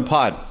 Alex, you're on the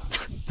pod.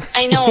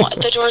 I know,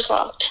 the door's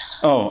locked.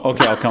 Oh,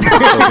 okay, I'll come.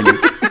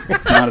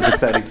 Not as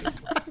exciting.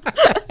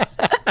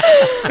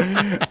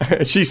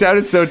 She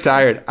sounded so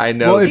tired. I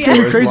know. Well, it's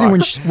gonna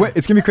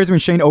be crazy when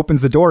Shane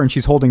opens the door and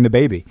she's holding the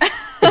baby.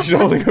 She's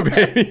holding a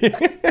baby.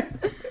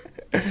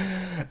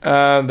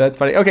 That's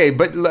funny.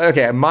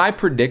 Okay, my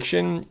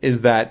prediction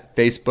is that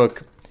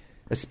Facebook,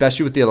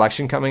 especially with the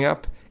election coming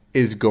up,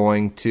 is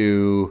going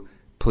to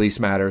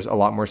police matters a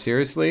lot more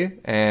seriously,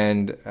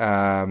 and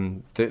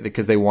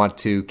because they want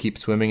to keep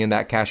swimming in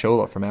that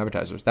cashola from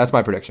advertisers. That's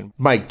my prediction.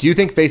 Mike, do you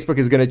think Facebook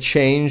is going to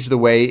change the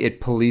way it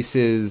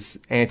polices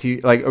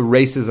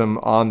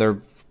racism on their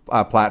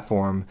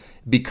platform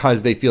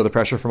because they feel the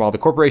pressure from all the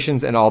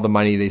corporations and all the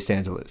money they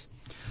stand to lose?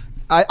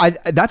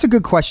 That's a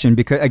good question,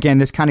 because again,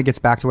 this kind of gets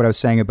back to what I was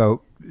saying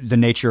about the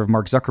nature of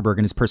Mark Zuckerberg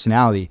and his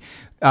personality.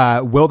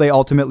 Will they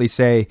ultimately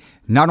say,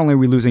 not only are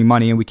we losing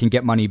money and we can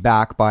get money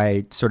back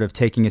by sort of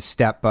taking a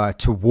step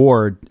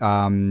toward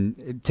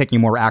taking a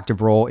more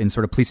active role in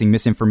sort of policing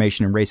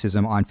misinformation and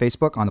racism on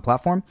Facebook, on the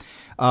platform?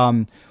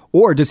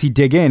 Or does he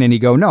dig in and he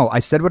go, no, I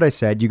said what I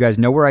said. You guys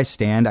know where I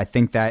stand. I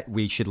think that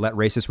we should let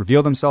racists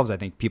reveal themselves. I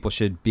think people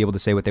should be able to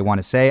say what they want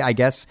to say, I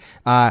guess.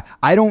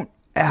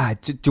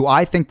 Do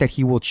I think that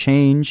he will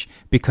change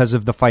because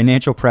of the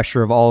financial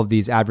pressure of all of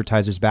these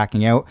advertisers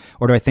backing out?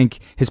 Or do I think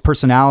his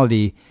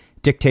personality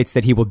dictates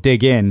that he will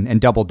dig in and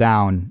double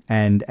down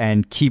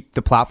and keep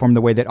the platform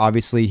the way that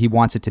obviously he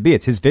wants it to be?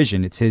 It's his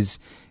vision. It's his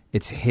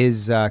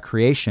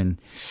creation.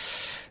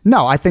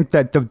 No, I think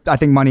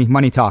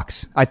money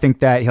talks. I think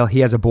that he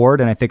has a board,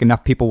 and I think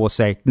enough people will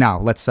say, no,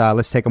 let's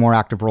take a more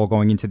active role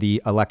going into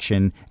the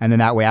election, and then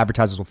that way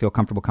advertisers will feel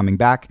comfortable coming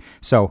back.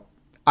 So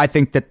I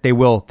think that they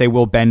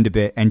will bend a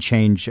bit and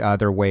change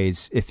their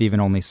ways, if even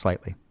only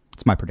slightly.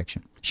 It's my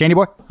prediction. Shaney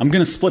boy? I'm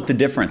going to split the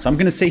difference. I'm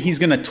going to say he's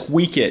going to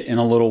tweak it in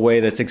a little way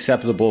that's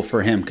acceptable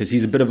for him, because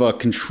he's a bit of a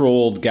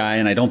controlled guy,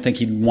 and I don't think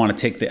he'd want to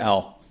take the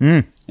L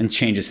and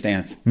change his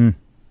stance.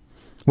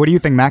 What do you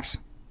think, Max?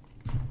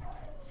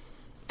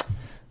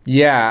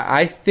 Yeah,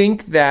 I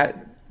think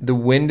that the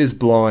wind is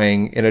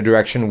blowing in a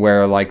direction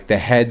where, like, the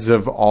heads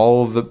of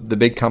all the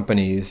big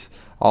companies,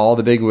 all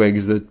the big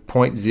wigs, the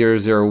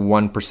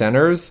 0.001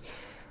 percenters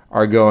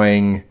are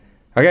going,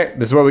 okay,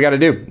 this is what we got to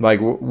do. Like,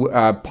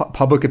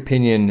 public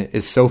opinion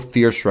is so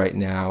fierce right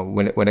now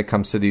when it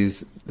comes to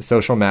these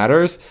social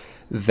matters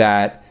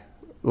that,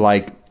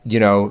 like,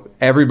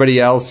 everybody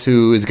else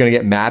who is going to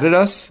get mad at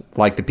us,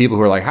 like the people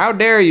who are like, how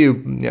dare you,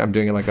 I'm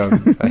doing it like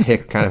a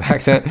hick kind of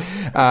accent,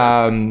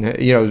 how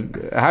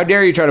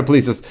dare you try to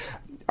police us,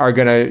 are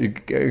gonna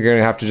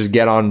have to just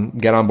get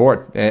on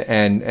board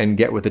and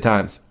get with the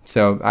times.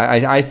 So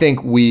I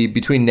think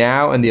between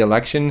now and the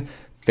election,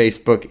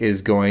 Facebook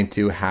is going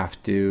to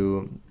have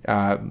to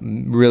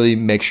really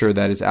make sure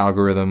that its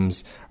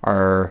algorithms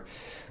are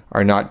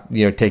not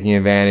taking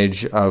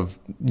advantage of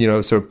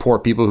sort of poor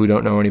people who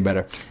don't know any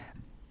better.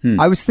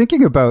 I was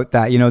thinking about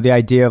that, the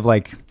idea of,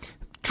 like,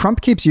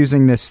 Trump keeps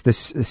using this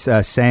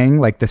saying,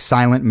 like, the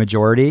silent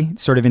majority,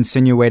 sort of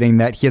insinuating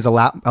that he has a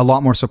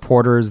lot more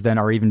supporters than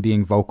are even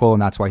being vocal,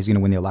 and that's why he's going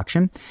to win the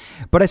election.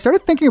 But I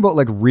started thinking about,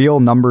 like, real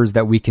numbers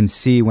that we can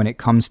see when it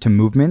comes to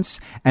movements,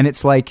 and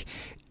it's like,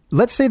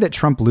 let's say that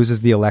Trump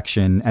loses the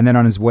election, and then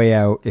on his way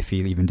out, if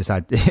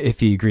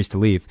he agrees to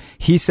leave,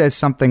 he says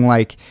something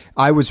like,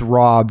 I was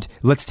robbed,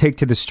 let's take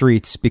to the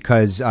streets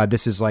because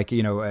this is like,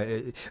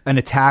 an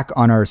attack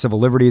on our civil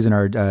liberties and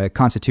our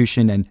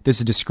Constitution, and this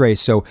is a disgrace,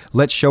 so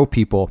let's show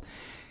people.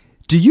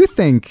 Do you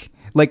think,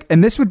 like,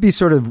 and this would be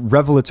sort of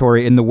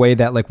revelatory in the way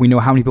that, like, we know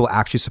how many people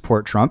actually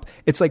support Trump.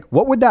 It's like,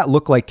 what would that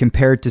look like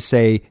compared to,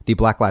 say, the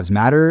Black Lives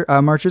Matter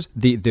marches,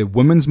 the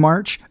Women's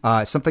March,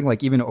 something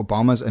like even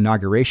Obama's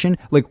inauguration?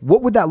 Like,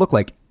 what would that look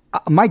like?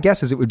 My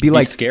guess is it would be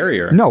like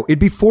scarier. No, it'd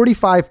be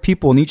 45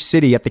 people in each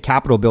city at the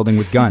Capitol building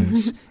with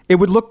guns. It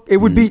would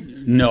be.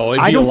 No,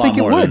 it'd be I don't a lot think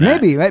it more would.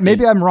 than that.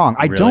 Maybe I'm wrong.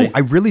 I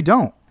really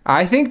don't.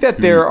 I think that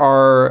there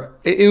are,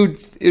 it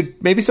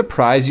would maybe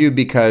surprise you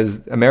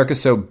because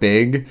America's so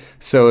big.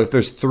 So if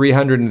there's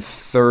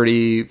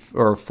 330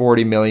 or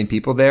 40 million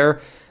people there,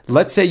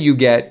 let's say you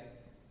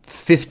get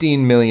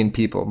 15 million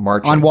people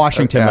marching on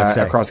Washington, let's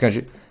say, across the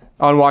country.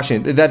 On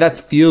Washington. That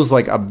feels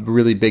like a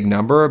really big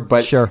number,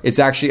 but Sure. it's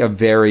actually a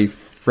very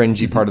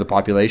fringy part of the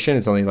population.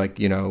 It's only like,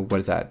 what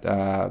is that?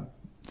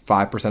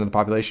 5% of the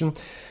population.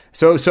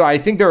 So I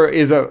think there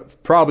is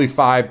probably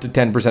 5 to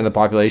 10% of the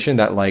population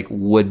that like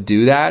would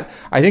do that.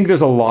 I think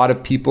there's a lot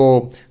of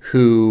people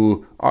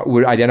who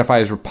would identify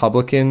as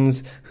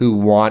Republicans who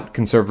want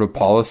conservative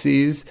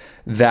policies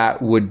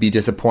that would be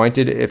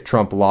disappointed if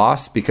Trump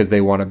lost because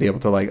they want to be able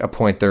to like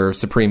appoint their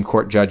Supreme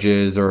Court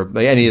judges or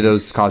like any of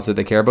those causes that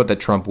they care about that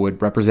Trump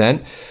would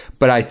represent.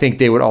 But I think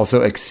they would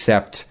also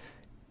accept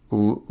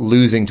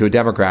losing to a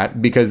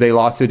Democrat because they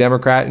lost to a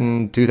Democrat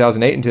in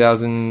 2008 and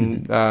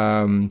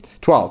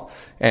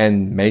 2012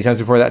 and many times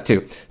before that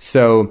too.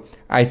 So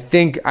I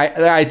think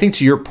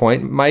to your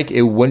point, Mike,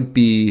 it wouldn't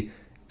be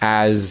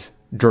as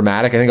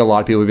dramatic. I think a lot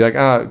of people would be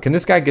like, can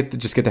this guy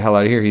just get the hell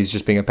out of here? He's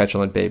just being a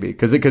petulant baby.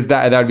 Because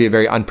that would be a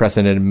very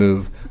unprecedented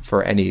move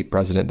for any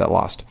president that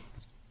lost.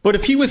 But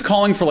if he was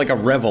calling for like a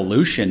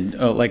revolution,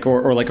 or like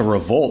a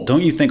revolt,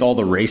 don't you think all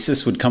the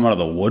racists would come out of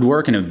the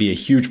woodwork and it would be a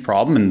huge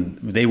problem and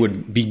they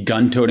would be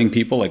gun-toting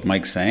people, like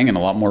Mike's saying, and a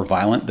lot more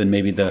violent than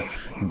maybe the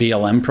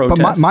BLM protests?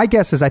 But my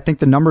guess is I think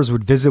the numbers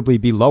would visibly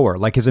be lower,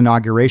 like his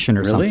inauguration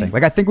or something.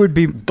 Like I think it would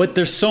be. But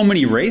there's so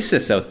many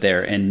racists out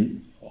there,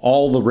 and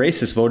all the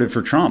racists voted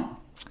for Trump.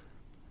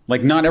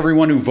 Like not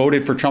everyone who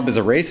voted for Trump is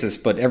a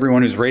racist, but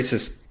everyone who's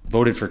racist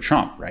voted for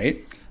Trump,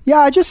 right? Yeah,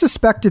 I just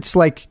suspect it's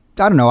like,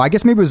 I don't know. I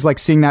guess maybe it was like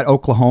seeing that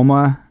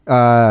Oklahoma,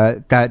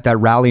 that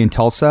rally in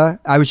Tulsa.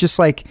 I was just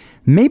like,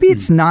 maybe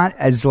it's not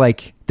as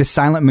like the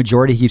silent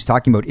majority he keeps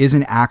talking about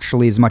isn't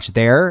actually as much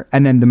there.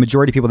 And then the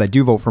majority of people that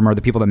do vote for him are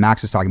the people that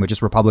Max is talking about,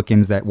 just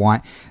Republicans that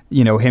want,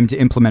 him to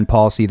implement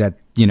policy that,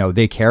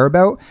 they care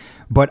about.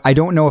 But I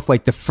don't know if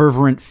like the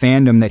fervent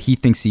fandom that he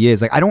thinks he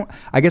is, like,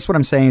 I guess what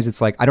I'm saying is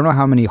it's like, I don't know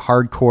how many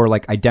hardcore,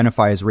 like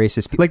identify as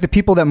racist, like the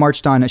people that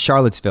marched on at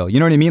Charlottesville, you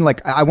know what I mean?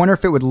 Like, I wonder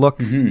if it would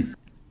look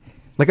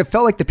like it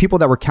felt like the people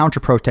that were counter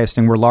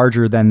protesting were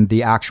larger than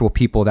the actual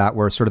people that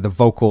were sort of the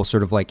vocal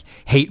sort of like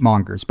hate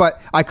mongers.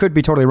 But I could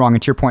be totally wrong.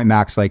 And to your point,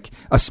 Max, like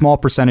a small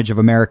percentage of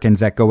Americans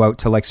that go out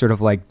to like sort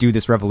of like do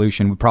this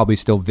revolution would probably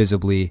still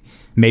visibly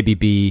maybe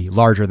be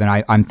larger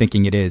than I'm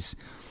thinking it is.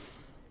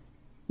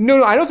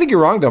 No, I don't think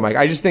you're wrong though, Mike.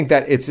 I just think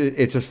that it's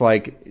just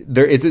like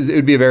it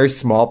would be a very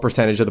small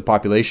percentage of the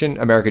population.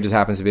 America just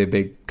happens to be a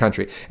big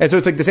country. And so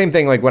it's like the same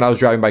thing like when I was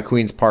driving by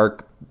Queen's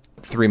Park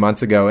 3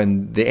 months ago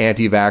and the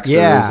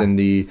anti-vaxxers and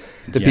the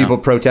people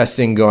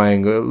protesting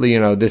going,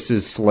 this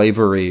is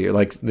slavery,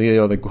 like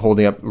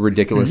holding up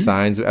ridiculous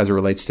signs as it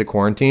relates to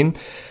quarantine.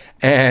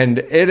 And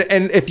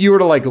if you were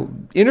to like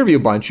interview a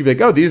bunch, you'd be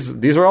like, oh,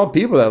 these are all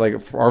people that like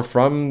are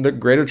from the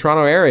Greater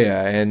Toronto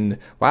area, and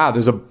wow,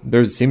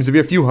 there seems to be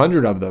a few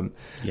hundred of them.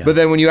 Yeah. But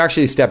then when you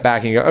actually step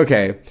back and you go,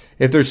 okay,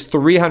 if there's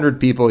 300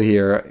 people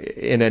here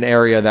in an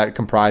area that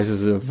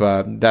comprises of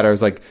that are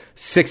like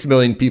 6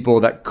 million people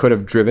that could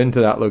have driven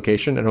to that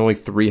location, and only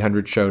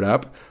 300 showed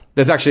up.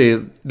 There's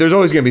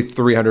always going to be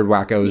 300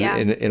 wackos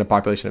in a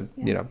population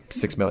of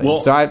 6 million. Well,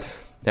 so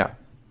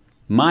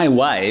my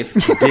wife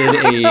did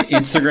a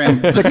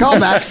Instagram. It's a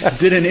callback.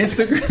 Did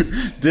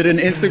an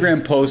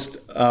Instagram post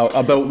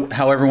about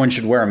how everyone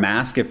should wear a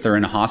mask if they're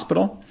in a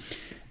hospital,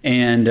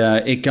 and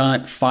it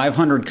got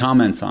 500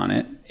 comments on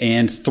it,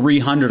 and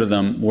 300 of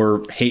them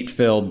were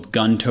hate-filled,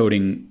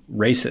 gun-toting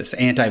racists,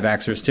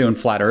 anti-vaxxers too, and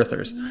flat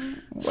earthers.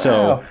 Wow.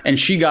 So, and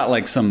she got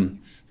like some,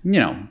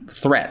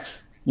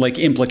 threats, like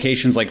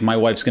implications, like my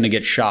wife's going to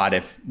get shot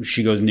if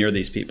she goes near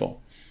these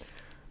people.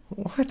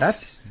 What?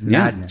 That's madness.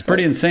 Yeah, it's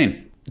pretty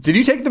insane. Did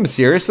you take them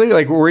seriously?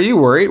 Like, were you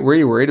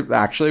worried,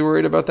 actually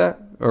worried about that?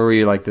 Or were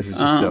you like, this is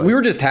just silly? We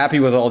were just happy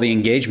with all the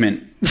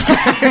engagement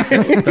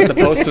that the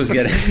post was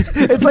getting.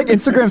 It's like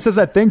Instagram says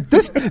that thing.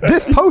 This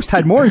post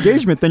had more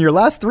engagement than your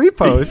last 3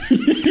 posts.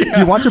 Yeah.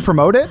 Do you want to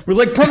promote it? We're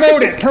like,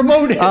 promote it.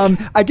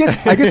 I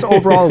guess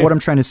overall what I'm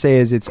trying to say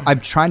is I'm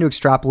trying to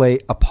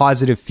extrapolate a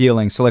positive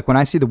feeling. So like when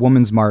I see the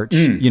Women's March,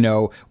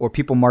 or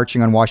people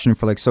marching on Washington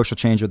for like social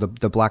change, or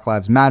the Black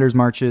Lives Matters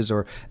marches,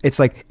 or it's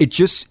like, it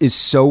just is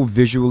so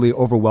visually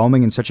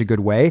overwhelming in such a good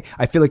way.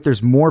 I feel like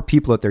there's more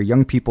people out there,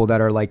 young people that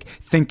are like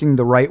thinking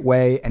the right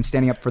way and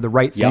standing up for the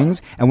right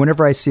things. And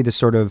whenever I see the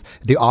sort of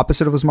the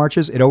opposite of those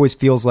marches, it always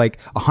feels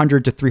like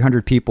 100 to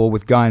 300 people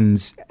with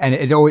guns, and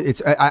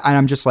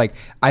I'm just like,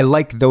 I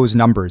like those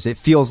numbers. It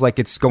feels like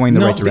it's going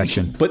the right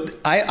direction. But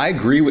I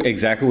agree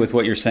exactly with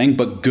what you're saying.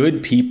 But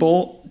good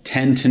people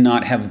tend to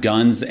not have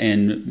guns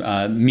and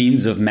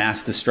means of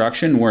mass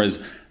destruction,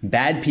 whereas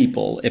bad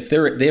people, if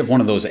they have one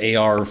of those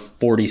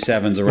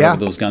AR-47s or whatever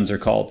those guns are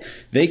called,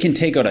 they can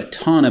take out a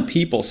ton of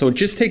people. So it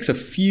just takes a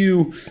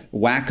few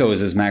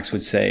wackos, as Max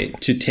would say,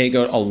 to take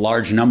out a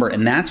large number,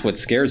 and that's what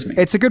scares me.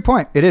 It's a good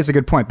point. It is a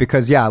good point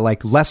because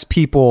like less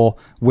people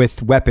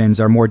with weapons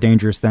are more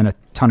dangerous than a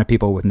ton of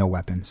people with no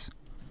weapons.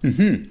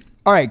 Mm-hmm.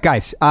 All right,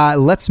 guys,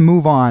 let's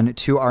move on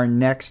to our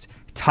next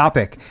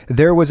topic.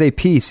 There was a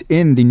piece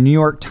in the New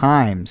York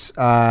Times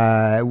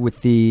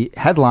with the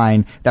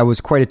headline that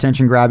was quite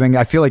attention grabbing.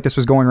 I feel like this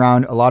was going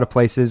around a lot of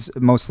places,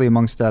 mostly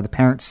amongst the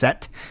parent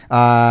set.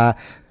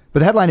 But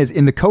the headline is,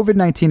 in the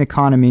COVID-19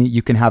 economy,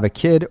 you can have a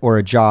kid or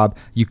a job.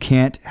 You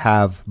can't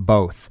have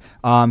both.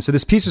 So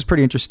this piece was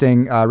pretty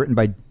interesting, written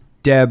by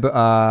Deb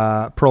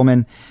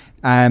Perlman.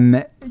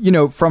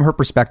 From her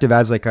perspective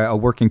as like a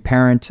working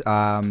parent,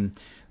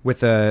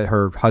 with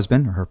her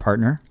husband or her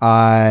partner,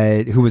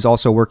 who was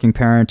also a working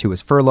parent, who was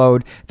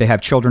furloughed. They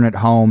have children at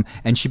home.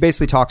 And she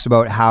basically talks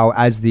about how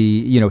as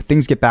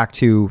things get back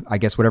to, I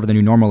guess, whatever the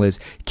new normal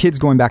is, kids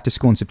going back to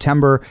school in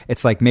September,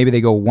 it's like maybe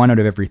they go 1 out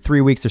of every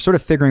 3 weeks. They're sort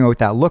of figuring out what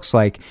that looks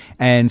like.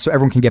 And so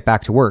everyone can get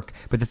back to work.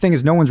 But the thing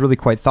is, no one's really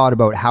quite thought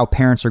about how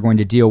parents are going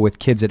to deal with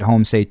kids at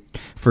home, say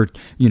for,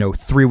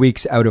 3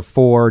 weeks out of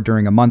 4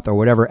 during a month or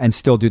whatever, and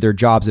still do their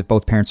jobs if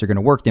both parents are going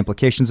to work, the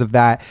implications of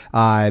that.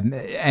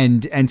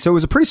 And so it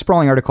was a pretty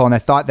sprawling article, and I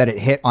thought that it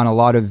hit on a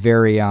lot of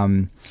very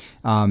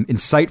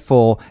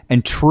insightful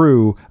and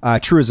true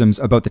truisms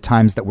about the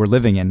times that we're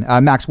living in.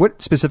 Max,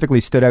 what specifically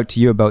stood out to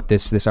you about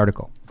this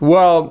article?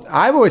 Well,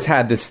 I've always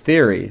had this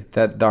theory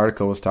that the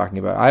article was talking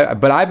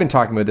about, but I've been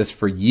talking about this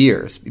for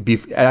years.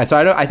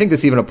 So I think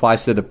this even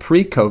applies to the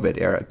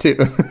pre-COVID era too.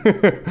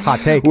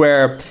 Hot take.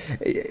 Where,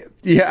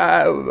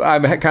 yeah,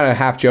 I'm kind of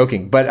half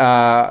joking,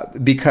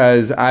 but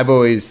because I've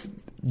always,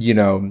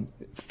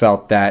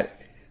 felt that,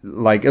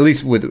 like, at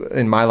least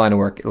in my line of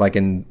work, like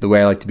in the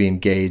way I like to be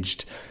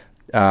engaged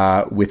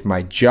with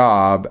my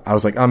job, I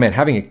was like, oh man,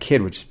 having a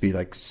kid would just be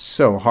like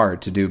so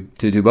hard to do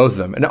both of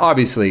them. And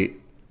obviously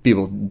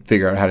people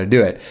figure out how to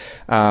do it.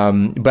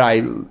 But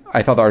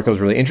I thought the article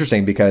was really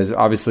interesting because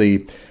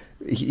obviously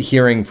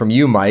hearing from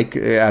you, Mike,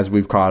 as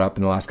we've caught up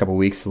in the last couple of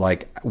weeks,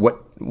 like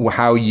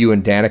how you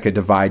and Danica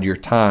divide your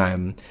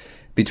time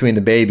between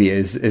the baby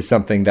is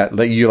something that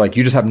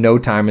you just have no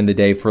time in the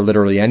day for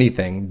literally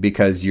anything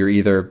because you're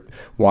either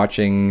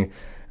watching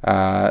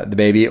the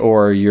baby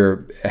or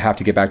you have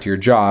to get back to your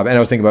job. And I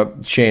was thinking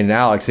about Shane and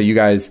Alex. So you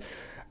guys,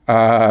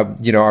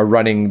 are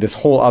running this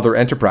whole other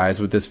enterprise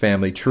with this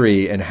family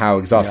tree and how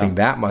exhausting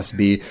that must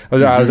be.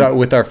 I was out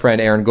with our friend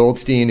Aaron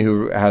Goldstein,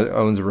 who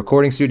owns a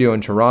recording studio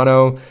in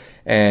Toronto,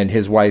 and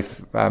his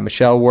wife,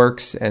 Michelle,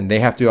 works, and they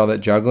have to do all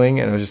that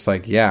juggling. And I was just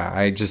like,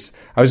 I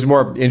was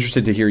more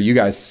interested to hear you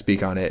guys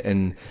speak on it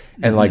and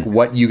like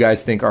what you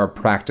guys think are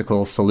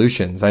practical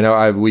solutions. I know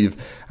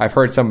I've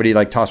heard somebody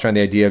like toss around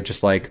the idea of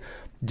just like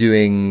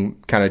doing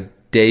kind of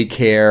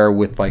daycare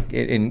with like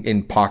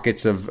in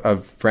pockets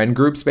of friend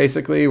groups,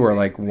 basically, where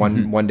like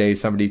one day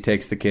somebody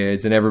takes the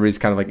kids and everybody's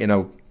kind of like in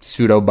a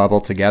pseudo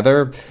bubble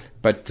together.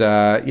 But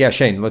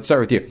Shane, let's start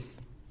with you.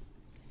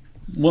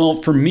 Well,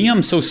 for me,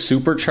 I'm so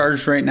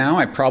supercharged right now.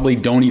 I probably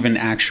don't even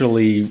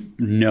actually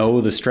know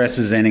the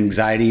stresses and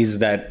anxieties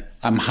that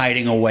I'm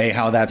hiding away,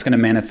 how that's going to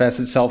manifest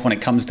itself when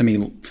it comes to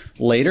me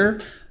later.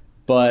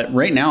 But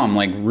right now, I'm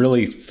like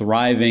really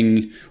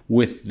thriving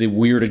with the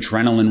weird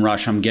adrenaline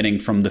rush I'm getting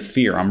from the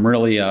fear. I'm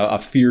really a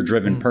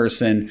fear-driven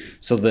person.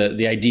 So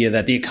the idea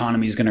that the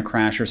economy is going to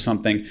crash or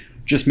something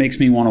just makes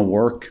me want to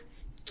work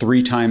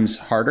 3 times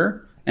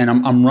harder. And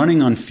I'm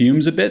running on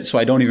fumes a bit, so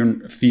I don't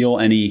even feel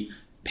any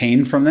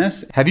pain from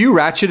this. Have you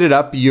ratcheted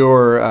up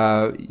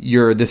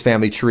your this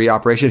family tree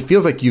operation? It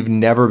feels like you've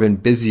never been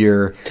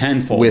busier.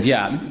 Tenfold,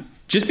 yeah.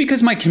 Just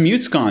because my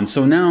commute's gone.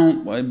 So now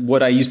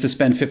what I used to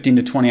spend 15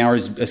 to 20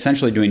 hours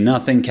essentially doing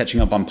nothing, catching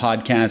up on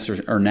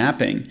podcasts or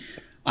napping,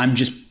 I'm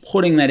just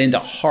putting that into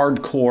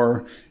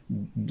hardcore.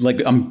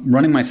 Like I'm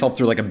running myself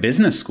through like a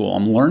business school.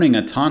 I'm learning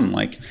a ton,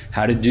 like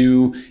how to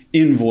do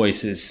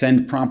invoices,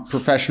 send prompt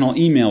professional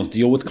emails,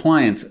 deal with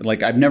clients.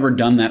 Like I've never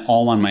done that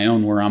all on my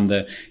own where I'm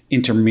the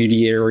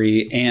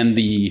intermediary and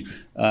the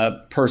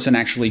person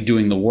actually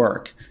doing the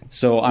work.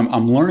 So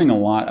I'm learning a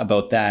lot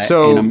about that.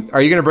 So are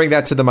you going to bring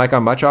that to the Mike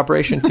on Much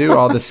operation too?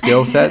 All the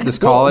skill set, this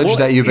college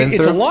that you've been through?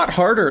 It's a lot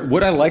harder.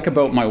 What I like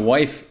about my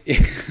wife,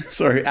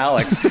 sorry,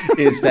 Alex,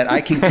 is that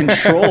I can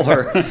control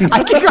her.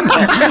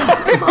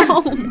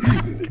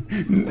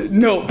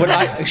 No,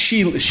 but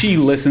she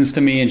listens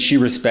to me and she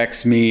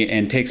respects me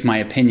and takes my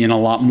opinion a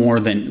lot more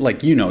than,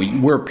 like,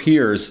 we're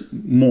peers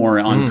more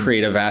on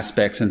creative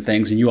aspects and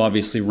things. And you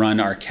obviously run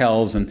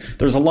Arkells, and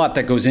there's a lot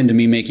that goes into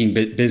me making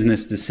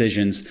business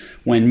decisions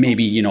when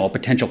maybe, a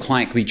potential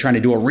client could be trying to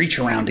do a reach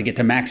around to get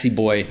to Maxi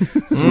Boy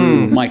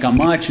through Mike on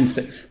Much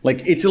instead.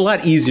 Like, it's a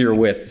lot easier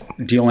with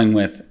dealing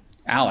with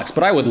Alex,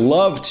 but I would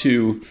love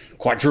to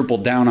quadruple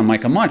down on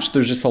Mike on Much.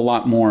 There's just a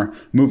lot more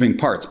moving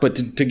parts. But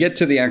to get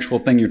to the actual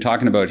thing you're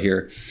talking about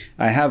here,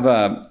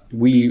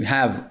 we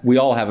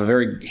all have a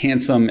very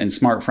handsome and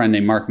smart friend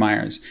named Mark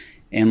Myers.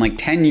 And like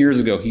 10 years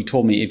ago, he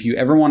told me, if you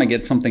ever want to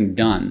get something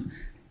done,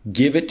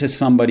 give it to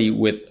somebody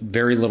with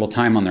very little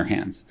time on their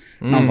hands.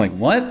 And I was like,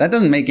 what? That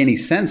doesn't make any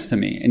sense to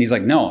me. And he's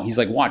like, no. He's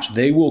like, watch,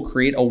 they will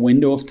create a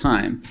window of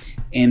time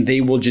and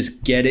they will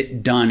just get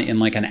it done in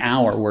like an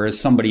hour, whereas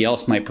somebody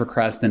else might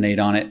procrastinate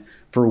on it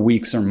for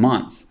weeks or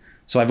months.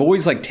 So I've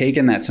always like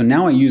taken that. So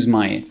now I use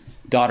my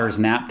daughter's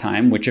nap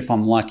time, which if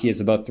I'm lucky is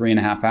about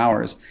 3.5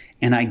 hours.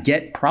 And I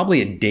get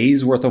probably a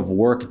day's worth of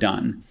work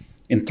done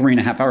in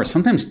 3.5 hours,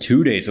 sometimes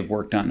 2 days of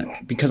work done,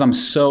 because I'm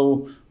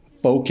so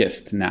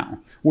focused now.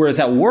 Whereas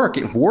at work,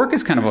 if work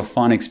is kind of a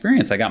fun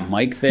experience, I got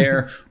Mike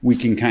there. We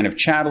can kind of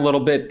chat a little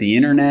bit. The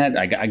internet.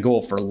 I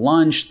go for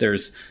lunch.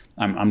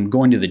 I'm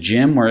going to the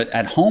gym. Where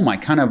at home,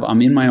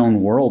 I'm in my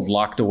own world,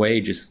 locked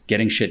away, just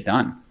getting shit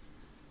done.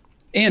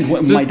 And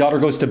when my daughter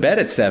goes to bed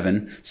at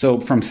 7, so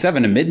from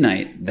 7 to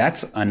midnight,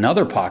 that's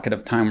another pocket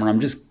of time where I'm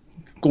just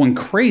going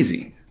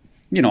crazy.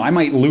 I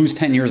might lose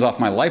 10 years off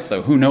my life,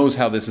 though. Who knows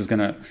how this is going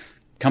to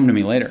come to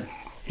me later.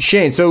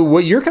 Shane, so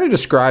what you're kind of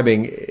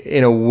describing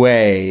in a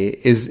way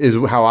is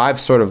how I've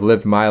sort of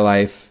lived my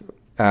life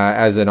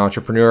as an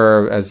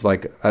entrepreneur, as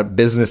like a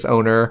business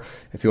owner,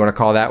 if you want to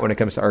call that, when it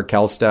comes to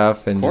Arkel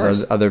stuff and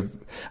other.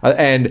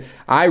 And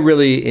I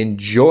really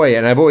enjoy it.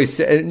 And I've always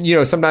said,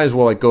 sometimes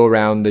we'll like go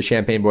around the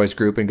Champagne Boys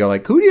group and go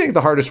like, who do you think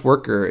the hardest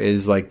worker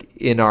is like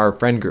in our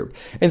friend group?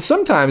 And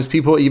sometimes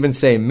people even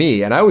say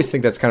me. And I always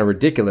think that's kind of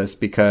ridiculous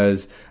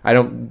because I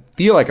don't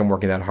feel like I'm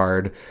working that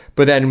hard.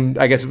 But then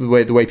I guess the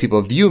way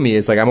people view me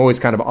is like, I'm always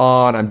kind of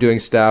on, I'm doing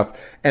stuff.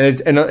 And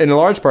it's in a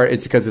large part,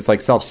 it's because it's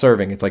like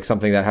self-serving. It's like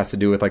something that has to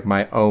do with like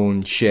my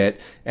own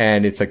shit.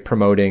 And it's like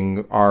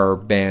promoting our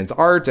band's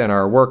art and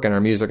our work and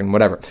our music and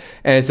whatever.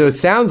 And so it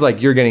sounds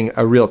like you're getting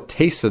a real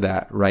taste of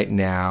that right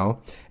now.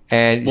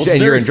 And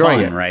you're enjoying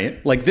fun, it.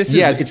 Right? Like this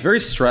is, it's very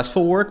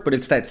stressful work, but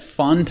it's that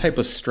fun type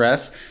of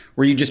stress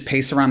where you just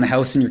pace around the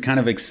house and you're kind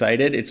of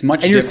excited. It's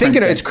much and you're different.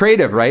 Thinking it's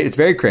creative, right? It's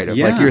very creative.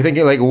 Yeah. Like you're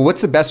thinking like, well,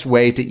 what's the best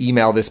way to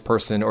email this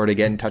person or to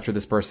get in touch with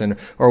this person?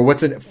 Or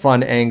what's a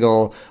fun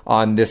angle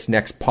on this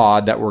next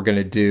pod that we're going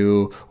to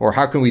do? Or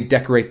how can we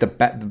decorate the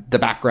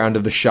background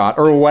of the shot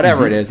or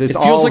whatever it is? It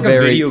feels like a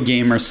video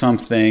game or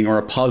something or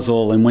a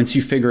puzzle. And once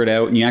you figure it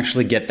out and you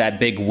actually get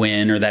that big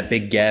win or that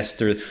big guest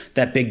or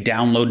that big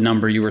download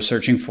number you were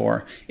searching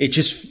for,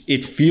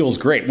 it feels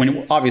great.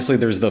 When obviously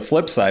there's the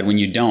flip side. When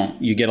you don't,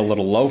 you get a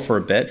little low for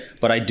a bit,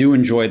 but I do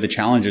enjoy the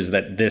challenges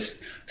that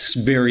this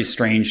very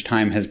strange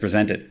time has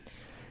presented.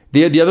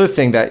 The other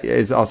thing that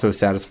is also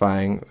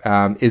satisfying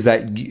is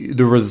that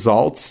the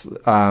results,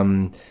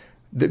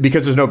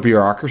 because there's no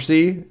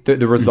bureaucracy,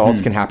 the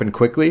results can happen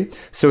quickly.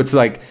 So it's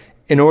like,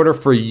 in order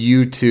for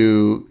you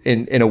to,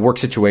 in a work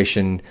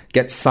situation,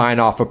 get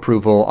sign-off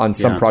approval on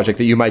some project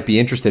that you might be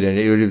interested in,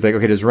 it would be like,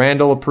 okay, does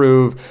Randall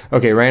approve?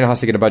 Okay, Randall has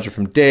to get a budget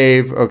from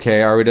Dave.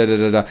 Okay, are we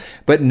da-da-da-da?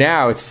 But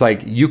now it's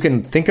like you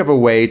can think of a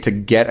way to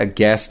get a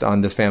guest on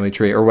this family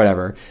tree or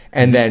whatever,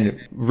 and then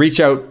reach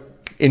out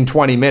in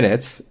 20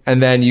 minutes,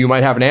 and then you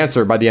might have an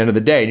answer by the end of the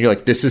day, and you're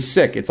like, this is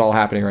sick. It's all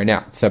happening right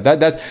now. So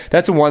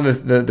that's one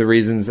of the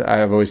reasons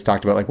I've always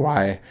talked about, like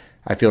why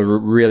I feel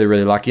really,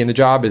 really lucky in the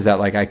job is that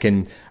like I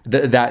can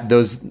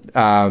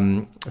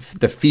the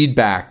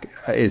feedback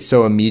is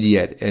so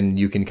immediate and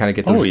you can kind of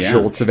get those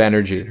jolts of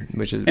energy,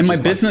 which is my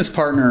fun. Business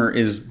partner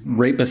is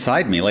right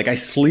beside me. Like I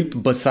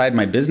sleep beside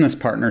my business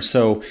partner,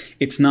 so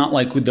it's not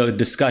like the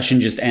discussion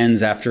just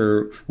ends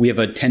after we have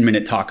a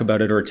 10-minute talk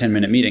about it or a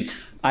 10-minute meeting.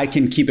 I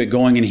can keep it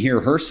going and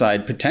hear her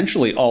side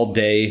potentially all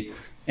day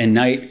and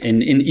night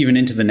and even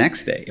into the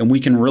next day, and we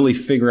can really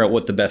figure out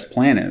what the best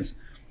plan is.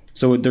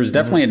 So there's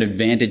definitely an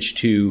advantage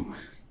to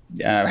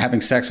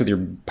having sex with your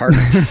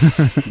partner,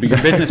 your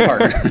business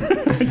partner.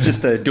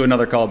 Just to do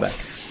another callback.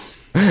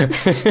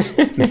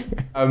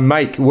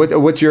 Mike,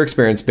 what's your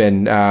experience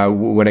been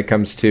when it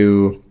comes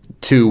to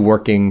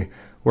working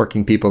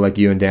people like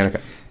you and Danica?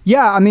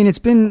 Yeah, I mean, it's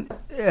been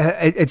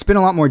a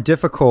lot more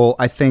difficult,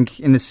 I think,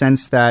 in the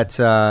sense that,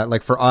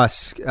 like for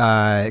us,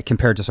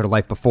 compared to sort of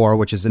life before,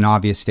 which is an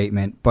obvious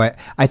statement. But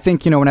I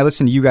think, when I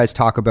listen to you guys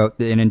talk about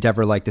an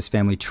endeavor like this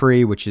family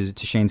tree, which is,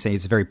 to Shane say,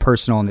 it's very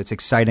personal and it's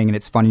exciting and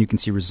it's fun and you can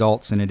see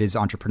results and it is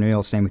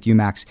entrepreneurial. Same with you,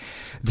 Max.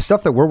 The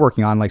stuff that we're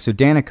working on, like, so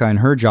Danica and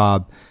her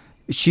job,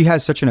 she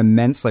has such an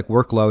immense like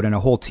workload and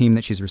a whole team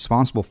that she's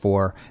responsible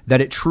for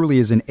that it truly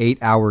is an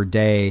 8-hour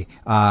day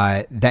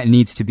that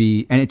needs to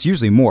be, and it's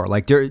usually more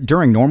like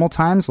during normal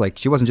times, like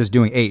she wasn't just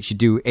doing 8, she'd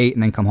do 8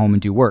 and then come home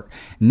and do work.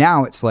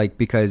 Now it's like,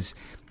 because,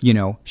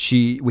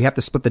 we have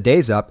to split the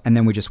days up and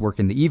then we just work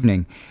in the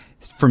evening.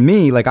 For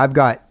me, like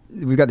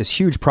we've got this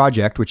huge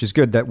project, which is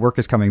good that work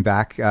is coming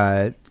back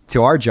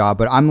to our job,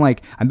 but I'm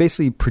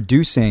basically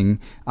producing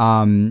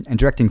and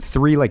directing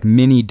 3 like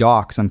mini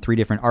docs on 3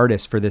 different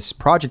artists for this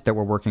project that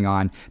we're working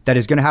on that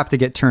is going to have to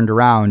get turned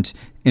around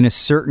in a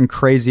certain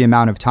crazy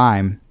amount of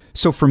time.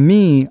 So for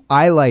me,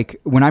 I like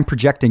when I'm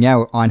projecting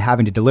out on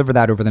having to deliver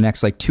that over the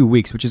next like 2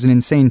 weeks, which is an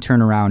insane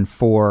turnaround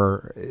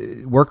for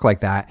work like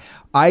that,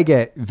 I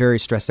get very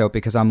stressed out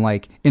because I'm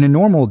like, in a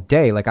normal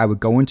day, like I would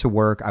go into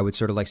work, I would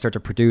sort of like start to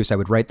produce, I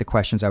would write the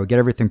questions, I would get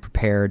everything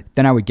prepared,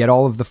 then I would get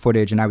all of the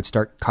footage and I would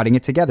start cutting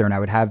it together and I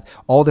would have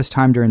all this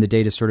time during the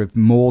day to sort of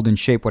mold and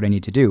shape what I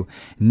need to do.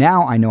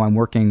 Now I know I'm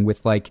working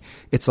with like,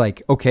 it's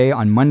like, okay,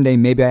 on Monday,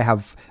 maybe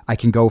I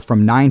can go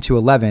from 9 to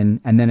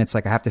 11 and then it's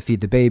like I have to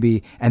feed the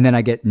baby and then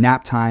I get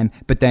nap time,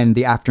 but then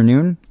the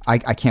afternoon,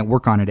 I can't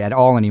work on it at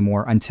all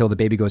anymore until the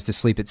baby goes to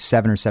sleep at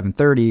 7 or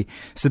 7:30.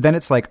 So then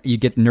it's like you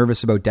get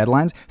nervous about deadlines.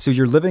 deadlines. So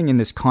you're living in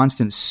this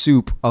constant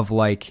soup of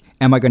like,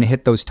 am I going to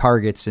hit those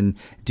targets and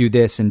do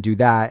this and do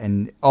that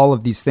and all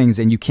of these things?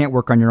 And you can't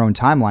work on your own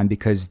timeline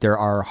because there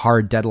are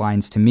hard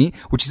deadlines to meet,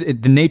 which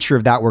is the nature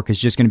of that work is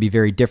just going to be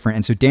very different.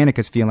 And so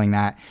Danica's feeling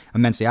that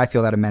immensely. I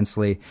feel that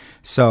immensely.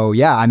 So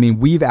yeah, I mean,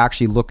 we've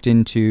actually looked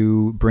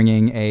into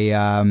bringing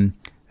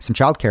some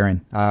childcare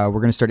in. We're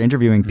going to start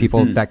interviewing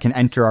people that can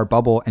enter our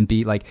bubble and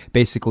be like,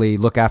 basically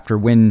look after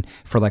Win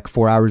for like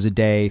 4 hours a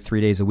day,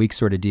 3 days a week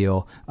sort of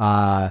deal.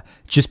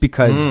 Just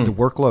because the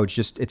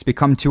workload it's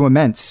become too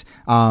immense.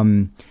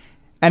 And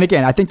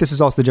again, I think this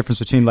is also the difference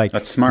between like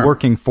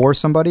working for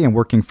somebody and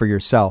working for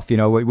yourself. You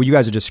know, what you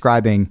guys are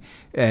describing,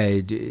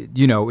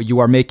 you know, you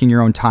are making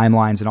your own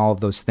timelines and all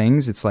of those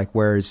things. It's like,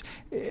 whereas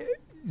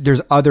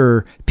there's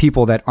other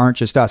people that aren't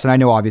just us. And I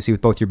know obviously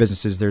with both your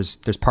businesses, there's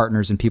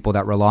partners and people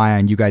that rely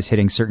on you guys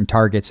hitting certain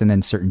targets and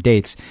then certain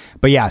dates.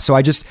 But yeah, so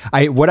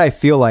what I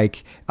feel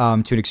like to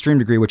an extreme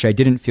degree, which I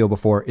didn't feel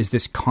before, is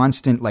this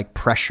constant like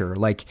pressure.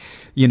 Like,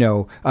 you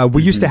know,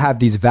 we used to have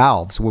these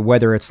valves,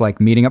 whether it's like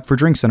meeting up for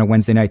drinks on a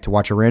Wednesday night to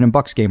watch a random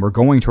Bucks game or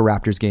going to a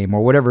Raptors game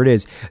or whatever it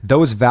is.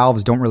 Those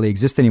valves don't really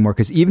exist anymore,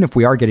 because even if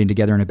we are getting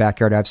together in a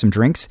backyard to have some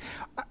drinks,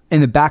 in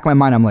the back of my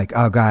mind, I'm like,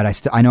 oh God,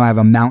 I know I have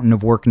a mountain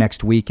of work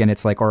next week, and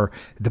it's like, or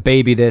the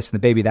baby this and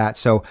the baby that.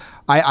 So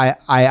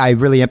I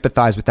really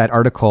empathize with that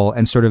article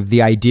and sort of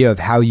the idea of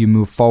how you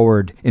move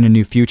forward in a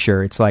new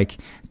future. It's like,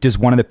 does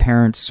one of the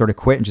parents sort of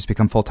quit and just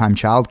become full-time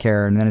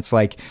childcare? And then it's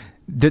like,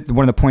 one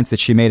of the points that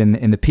she made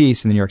in the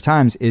piece in the New York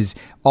Times is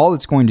all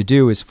it's going to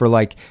do is for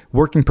like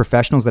working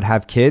professionals that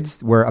have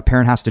kids where a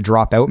parent has to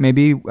drop out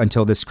maybe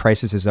until this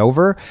crisis is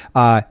over.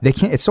 They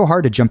can't. It's so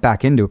hard to jump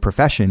back into a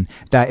profession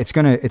that it's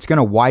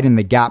gonna widen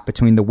the gap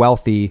between the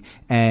wealthy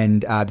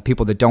and the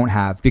people that don't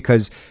have,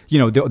 because you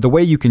know the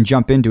way you can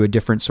jump into a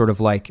different sort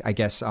of like, I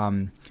guess,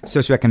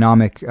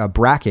 socioeconomic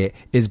bracket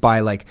is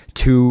by like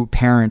two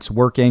parents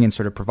working and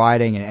sort of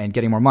providing and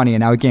getting more money.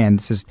 And now again,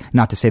 this is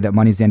not to say that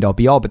money's the end all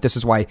be all, but this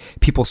is why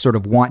people sort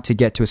of want to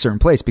get to a certain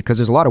place, because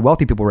there's a lot of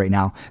wealthy people right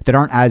now that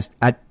aren't as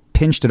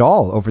pinched at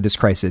all over this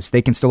crisis.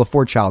 They can still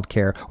afford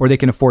childcare, or they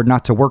can afford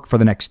not to work for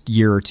the next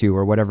year or two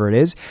or whatever it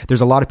is. There's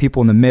a lot of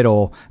people in the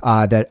middle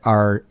that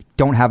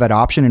don't have that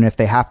option. And if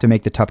they have to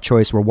make the tough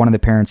choice where one of the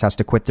parents has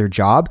to quit their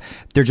job,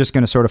 they're just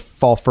going to sort of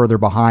fall further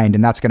behind.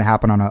 And that's going to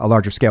happen on a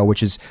larger scale,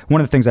 which is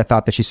one of the things I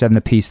thought that she said in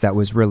the piece that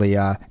was really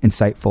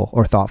insightful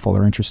or thoughtful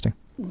or interesting.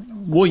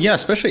 Well, yeah,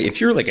 especially if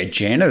you're like a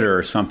janitor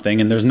or something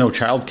and there's no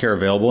childcare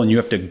available and you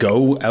have to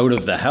go out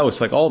of the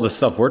house. Like all the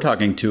stuff we're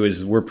talking to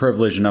is we're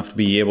privileged enough to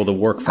be able to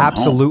work from home.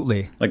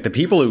 Absolutely. Like the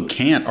people who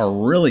can't are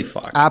really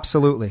fucked.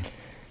 Absolutely.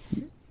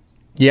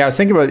 Yeah, I was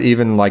thinking about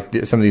even like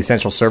some of the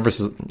essential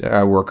services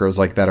workers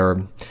like that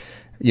are,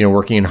 you know,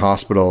 working in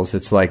hospitals.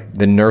 It's like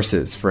the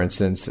nurses, for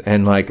instance.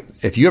 And like,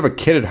 if you have a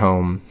kid at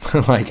home,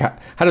 like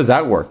how does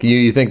that work?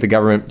 You think the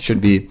government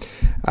should be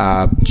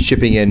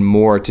chipping in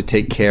more to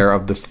take care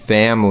of the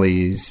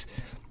families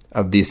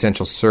of the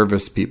essential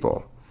service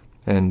people.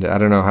 And I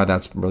don't know how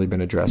that's really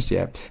been addressed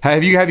yet.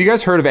 Have you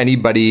guys heard of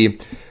anybody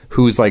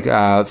who's like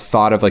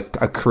thought of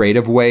like a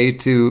creative way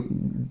to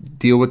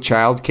deal with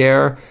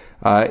childcare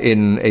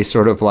in a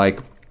sort of like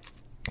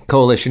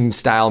coalition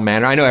style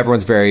manner? I know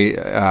everyone's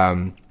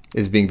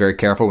is being very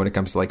careful when it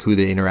comes to like who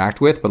they interact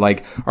with, but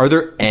like, are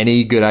there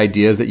any good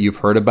ideas that you've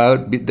heard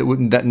about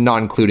that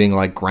not including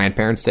like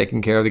grandparents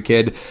taking care of the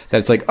kid, that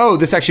it's like, oh,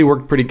 this actually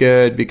worked pretty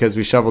good because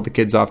we shoveled the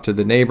kids off to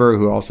the neighbor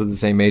who also the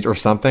same age or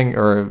something?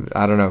 Or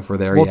I don't know if we're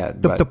there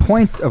yet. The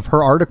point of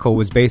her article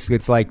was basically,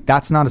 it's like,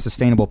 that's not a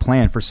sustainable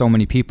plan for so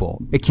many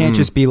people. It can't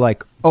just be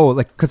like, oh,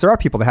 like, because there are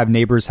people that have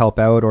neighbors help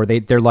out, or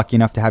they're lucky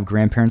enough to have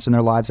grandparents in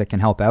their lives that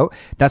can help out.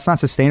 That's not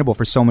sustainable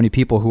for so many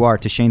people who are,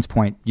 to Shane's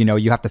point, you know,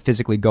 you have to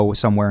physically go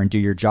somewhere and do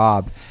your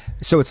job.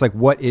 So it's like,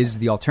 what is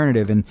the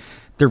alternative? And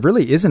there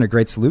really isn't a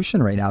great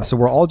solution right now. So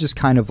we're all just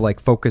kind of like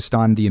focused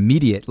on the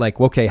immediate,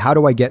 like, okay, how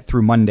do I get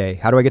through Monday?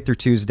 How do I get through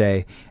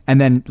Tuesday? And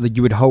then like,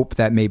 you would hope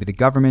that maybe the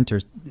government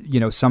or,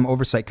 you know, some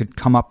oversight could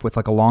come up with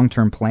like a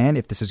long-term plan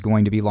if this is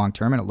going to be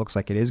long-term. And it looks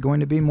like it is going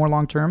to be more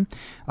long-term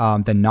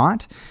than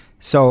not.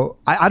 So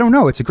I don't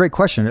know. It's a great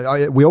question.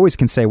 We always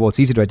can say, well, it's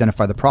easy to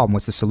identify the problem.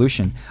 What's the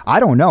solution? I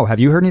don't know. Have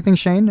you heard anything,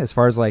 Shane, as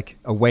far as like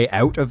a way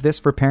out of this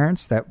for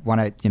parents that want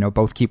to, you know,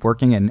 both keep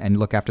working and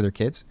look after their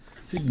kids?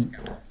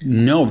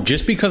 No,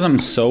 just because I'm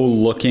so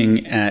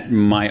looking at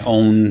my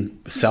own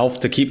self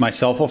to keep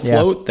myself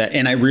afloat,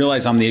 and I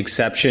realize I'm the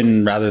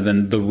exception rather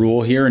than the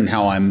rule here, and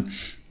how I'm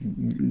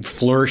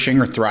flourishing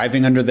or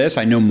thriving under this.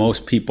 I know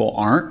most people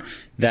aren't,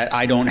 that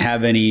I don't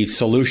have any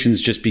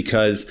solutions just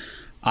because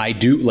I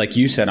do, like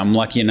you said, I'm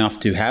lucky enough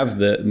to have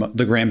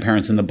the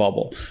grandparents in the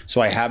bubble.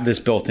 So I have this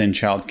built-in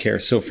childcare.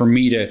 So for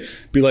me to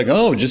be like,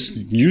 oh, just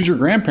use your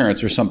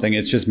grandparents or something,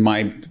 it's just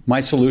my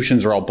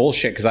solutions are all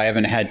bullshit because I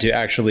haven't had to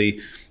actually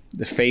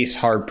face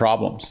hard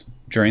problems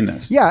during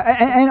this. Yeah.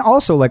 And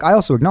also, like, I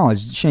also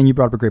acknowledge, Shane, you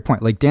brought up a great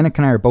point. Like, Danica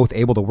and I are both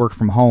able to work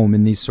from home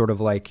in these sort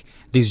of like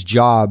these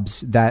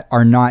jobs that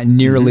are not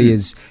nearly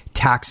as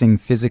taxing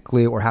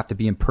physically or have to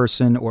be in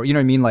person, or, you know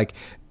what I mean? Like,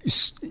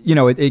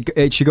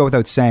 it should go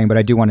without saying, but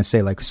I do want to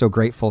say, like, so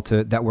grateful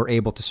that we're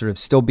able to sort of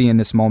still be in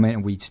this moment,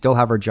 and we still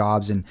have our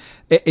jobs, and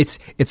it's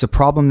a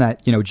problem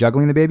that,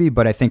 juggling the baby,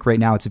 but I think right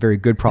now it's a very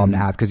good problem to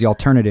have, because the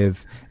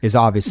alternative is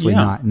obviously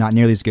not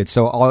nearly as good.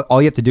 So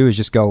all you have to do is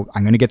just go,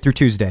 I'm going to get through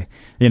Tuesday,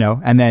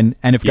 and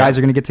if guys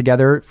are going to get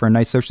together for a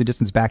nice socially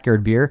distanced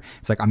backyard beer,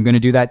 it's like, I'm going to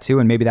do that too.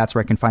 And maybe that's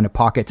where I can find a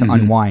pocket to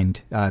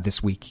unwind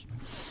this week.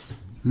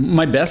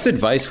 My best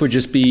advice would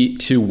just be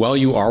to, while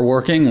you are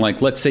working,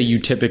 like let's say you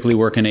typically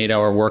work an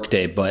 8-hour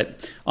workday,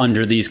 but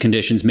under these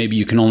conditions, maybe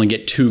you can only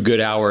get 2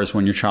 good hours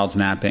when your child's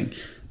napping.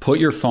 Put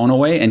your phone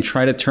away and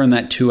try to turn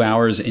that 2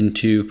 hours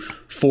into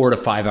 4 to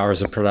 5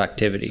 hours of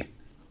productivity.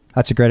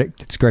 That's a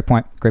great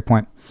point. Great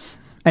point.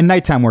 And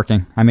nighttime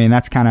working. I mean,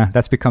 that's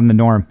become the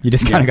norm. You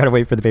just kind of got to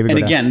wait for the baby to go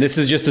down. And again, this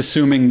is just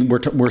assuming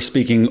we're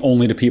speaking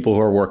only to people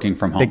who are working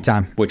from home. Big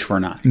time. Which we're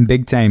not.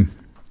 Big time.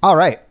 All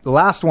right, the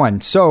last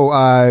one. So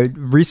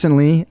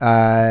recently,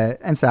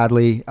 and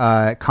sadly,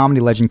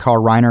 comedy legend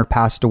Carl Reiner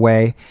passed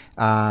away.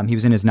 He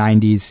was in his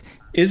 90s.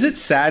 Is it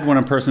sad when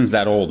a person's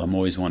that old? I'm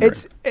always wondering.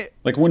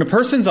 Like when a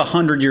person's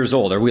 100 years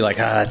old, are we like,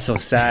 that's so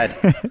sad?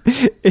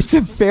 It's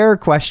a fair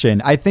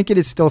question. I think it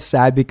is still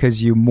sad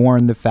because you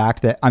mourn the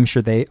fact that I'm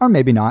sure they, or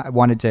maybe not,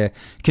 wanted to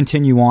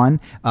continue on,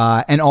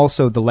 and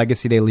also the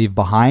legacy they leave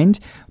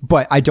behind.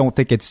 But I don't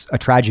think it's a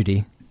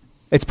tragedy.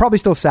 It's probably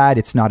still sad.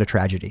 It's not a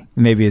tragedy.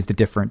 Maybe is the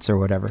difference or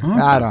whatever. Okay.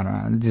 I don't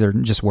know. These are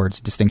just words,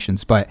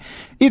 distinctions. But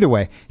either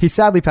way, he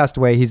sadly passed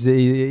away.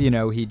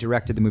 He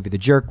directed the movie The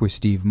Jerk with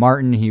Steve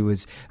Martin.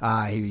 He's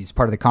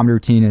part of the comedy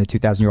routine in The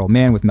 2,000-Year-Old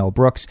Man with Mel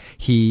Brooks.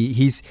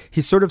 He's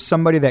sort of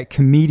somebody that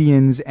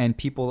comedians and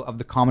people of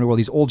the comedy world,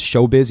 he's old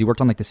showbiz. He worked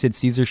on like the Sid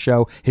Caesar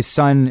Show. His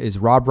son is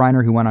Rob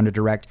Reiner, who went on to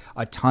direct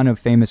a ton of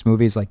famous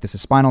movies like This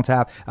Is Spinal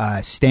Tap,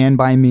 Stand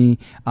By Me.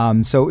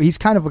 So he's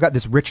kind of got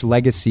this rich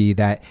legacy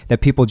that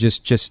people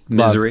just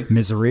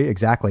Misery,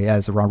 exactly,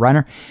 as Rob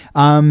Reiner.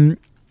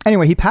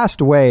 Anyway, he passed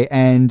away,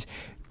 and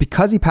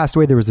because he passed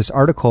away, there was this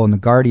article in The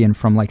Guardian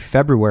from like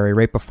February,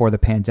 right before the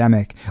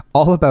pandemic,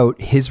 all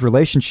about his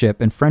relationship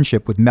and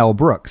friendship with Mel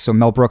Brooks. So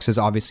Mel Brooks is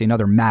obviously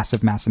another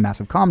massive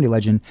comedy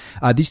legend.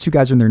 These two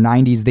guys are in their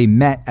 90s. They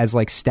met as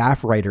like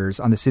staff writers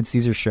on the Sid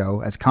Caesar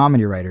Show as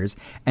comedy writers,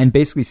 and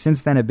basically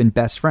since then have been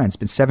best friends. It's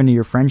been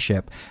 70-year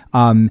friendship.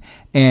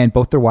 And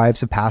both their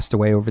wives have passed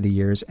away over the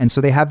years. And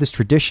so they have this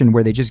tradition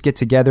where they just get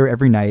together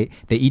every night.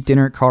 They eat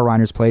dinner at Carl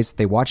Reiner's place.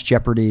 They watch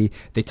Jeopardy.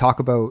 They talk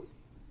about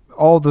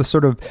all the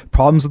sort of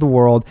problems of the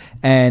world,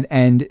 and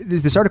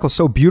this article is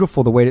so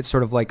beautiful, the way it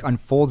sort of like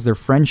unfolds their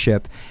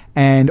friendship.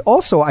 And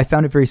also I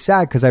found it very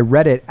sad because I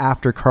read it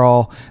after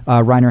Carl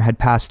Reiner had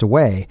passed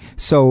away.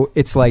 So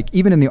it's like,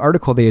 even in the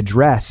article, they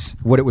address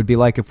what it would be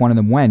like if one of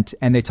them went,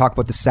 and they talk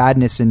about the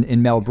sadness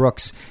in Mel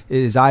Brooks'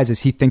 his eyes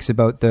as he thinks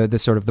about the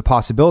sort of the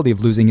possibility of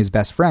losing his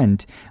best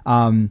friend.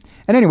 And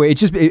anyway,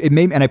 it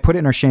made me, and I put it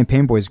in our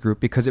Champagne Boys group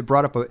because it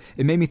brought up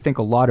it made me think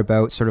a lot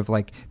about sort of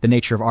like the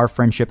nature of our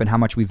friendship and how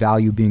much we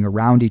value being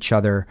around each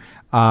other.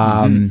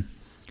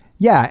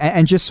 Yeah,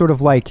 and just sort of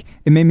like,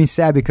 it made me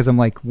sad because I'm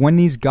like, when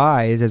these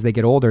guys, as they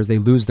get older, as they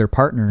lose their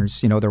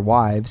partners, their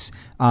wives,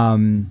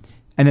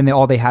 and then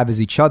all they have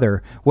is each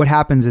other, what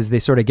happens is they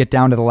sort of get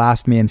down to the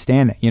last man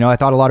standing. I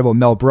thought a lot about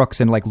Mel Brooks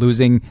and like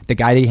losing the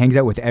guy that he hangs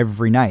out with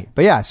every night.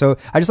 But yeah, so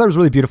I just thought it was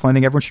really beautiful. I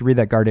think everyone should read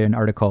that Guardian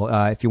article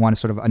if you want a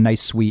sort of a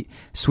nice, sweet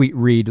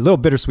read, a little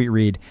bittersweet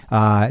read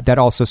that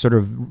also sort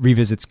of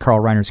revisits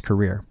Carl Reiner's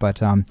career. But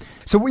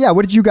so yeah,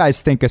 what did you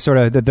guys think of sort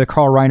of the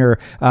Carl Reiner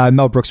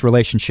Mel Brooks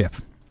relationship?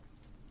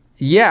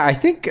 Yeah, I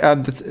think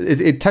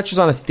it touches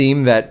on a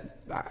theme that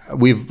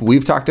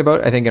we've talked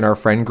about, I think, in our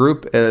friend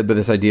group, but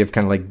this idea of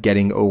kind of like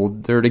getting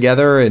older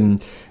together,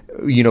 and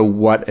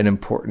what an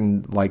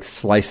important like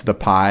slice of the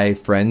pie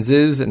friends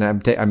is. And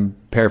I'm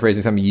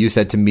paraphrasing something you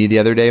said to me the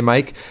other day,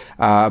 Mike,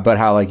 about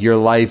how like your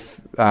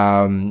life,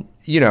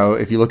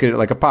 if you look at it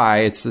like a pie,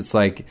 it's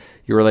like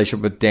your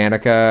relationship with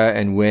Danica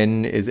and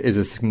Wynn is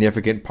a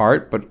significant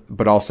part,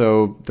 but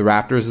also the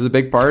Raptors is a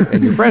big part,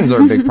 and your friends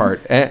are a big part.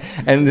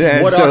 And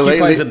what so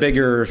occupies a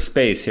bigger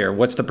space here?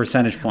 What's the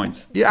percentage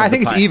points? Yeah, I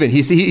think it's even.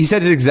 He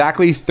said it's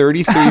exactly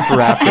 33 for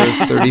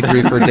Raptors,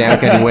 33 for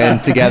Danica and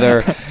Wynn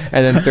together,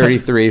 and then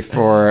 33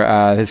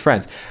 for his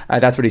friends.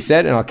 That's what he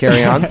said, and I'll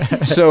carry on.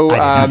 So,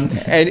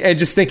 and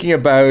just thinking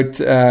about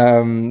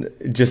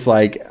just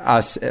like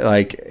us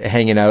like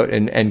hanging out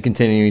and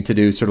continuing to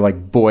do sort of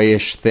like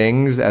boyish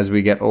things as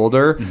we get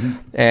older. Mm-hmm.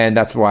 And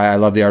that's why I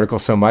love the article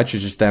so much.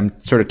 It's just them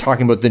sort of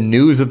talking about the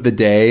news of the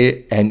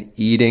day and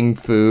eating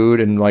food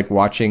and like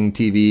watching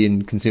TV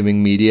and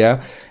consuming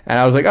media. And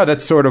I was like, oh,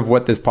 that's sort of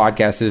what this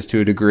podcast is to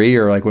a degree,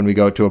 or like when we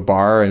go to a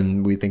bar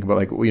and we think about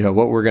like,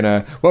 what we're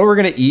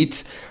gonna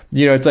eat.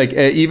 You know, it's like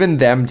even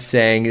them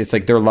saying it's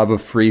like their love of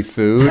free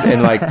food.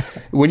 And like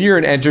when you're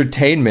in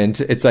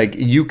entertainment, it's like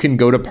you can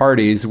go to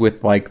parties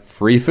with like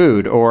free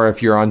food. Or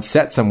if you're on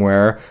set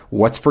somewhere,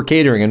 what's for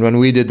catering? And when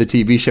we did the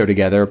TV show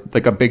together,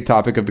 like a big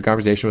topic of the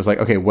conversation was like,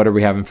 okay, what are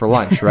we having for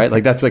lunch? Right?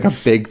 Like that's like a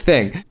big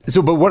thing.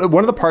 So, but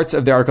one of the parts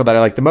of the article that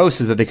I like the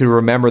most is that they could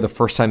remember the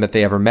first time that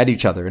they ever met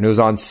each other. And it was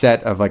on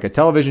set of like a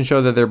television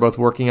show that they're both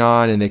working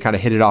on, and they kind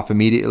of hit it off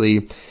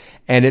immediately.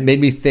 And it made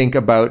me think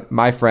about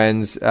my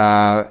friends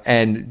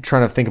and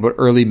trying to think about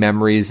early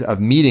memories of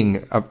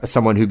meeting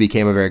someone who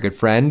became a very good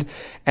friend.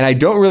 And I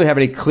don't really have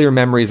any clear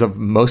memories of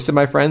most of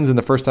my friends in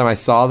the first time I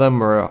saw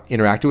them or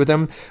interacted with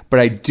them. But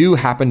I do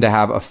happen to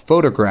have a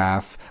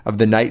photograph of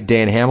the night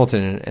Dan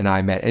Hamilton and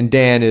I met. And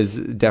Dan is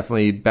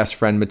definitely best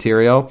friend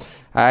material.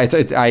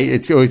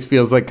 It always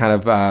feels like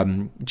kind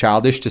of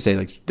childish to say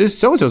like this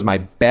so-and-so is my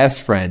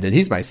best friend and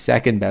he's my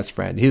second best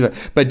friend.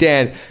 But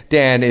Dan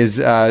is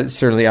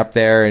certainly up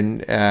there,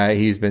 and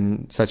he's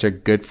been such a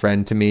good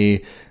friend to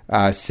me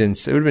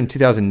since it would have been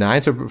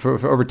 2009, so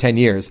for over 10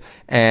 years.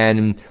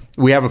 And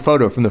we have a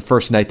photo from the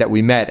first night that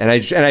we met, and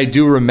I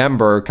do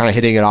remember kind of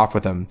hitting it off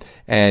with him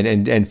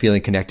and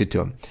feeling connected to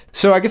him.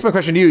 So I guess my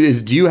question to you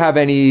is, do you have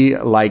any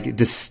like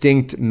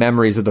distinct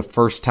memories of the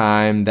first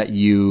time that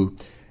you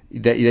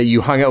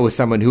hung out with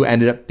someone who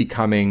ended up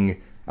becoming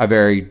a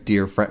very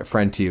dear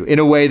friend to you in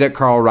a way that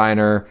Carl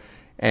Reiner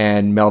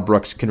and Mel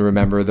Brooks can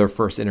remember their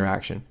first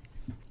interaction?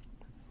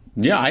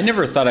 Yeah, I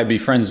never thought I'd be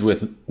friends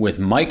with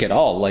Mike at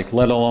all, like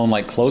let alone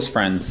like close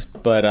friends.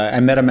 But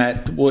I met him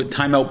at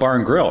Time Out Bar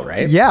and Grill,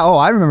 right? Yeah. Oh,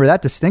 I remember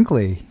that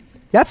distinctly.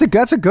 That's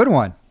a good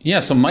one. Yeah,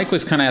 so Mike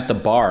was kind of at the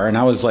bar, and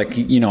I was like,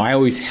 you know, I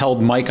always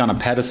held Mike on a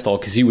pedestal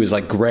because he was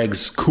like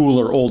Greg's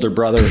cooler older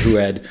brother who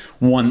had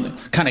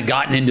kind of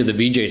gotten into the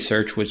VJ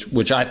search,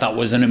 which I thought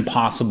was an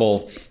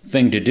impossible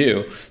thing to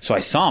do. So I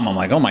saw him, I'm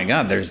like, oh my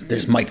God,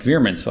 there's Mike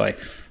Veerman. So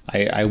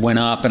I went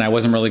up, and I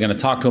wasn't really going to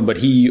talk to him, but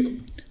he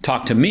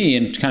talked to me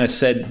and kind of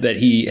said that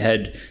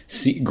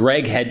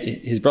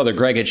his brother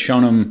Greg had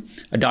shown him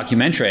a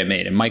documentary I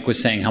made, and Mike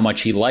was saying how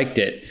much he liked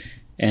it.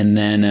 And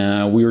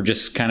then we were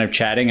just kind of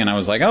chatting, and I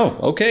was like, oh,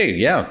 okay,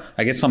 yeah,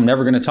 I guess I'm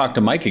never going to talk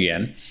to Mike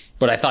again.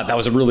 But I thought that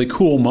was a really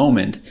cool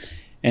moment.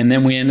 And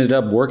then we ended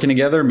up working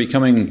together and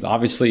becoming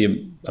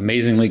obviously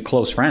amazingly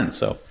close friends.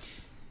 So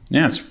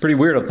yeah, it's pretty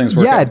weird how things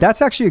work out. Yeah,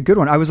 that's actually a good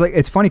one. I was like,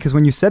 it's funny because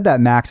when you said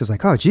that, Max, I was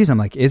like, oh, geez, I'm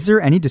like, is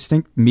there any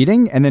distinct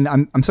meeting? And then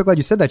I'm so glad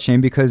you said that,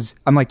 Shane, because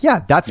I'm like,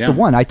 yeah, that's the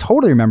one. I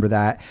totally remember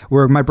that,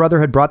 where my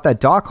brother had brought that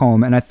doc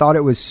home, and I thought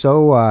it was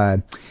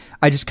so...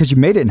 because you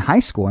made it in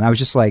high school, and I was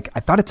just like, I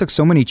thought it took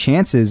so many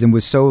chances and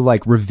was so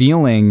like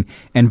revealing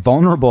and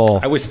vulnerable.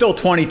 I was still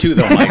 22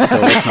 though, Mike,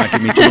 so let's not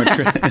give me too much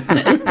credit.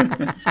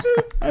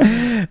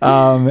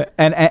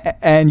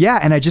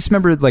 And I just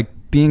remember like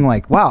being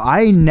like, wow,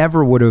 I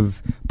never would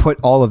have put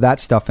all of that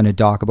stuff in a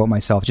doc about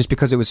myself just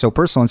because it was so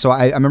personal. And so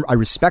I remember I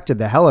respected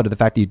the hell out of the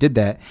fact that you did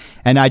that.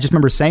 And I just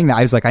remember saying that.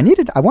 I was like, I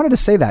wanted to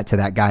say that to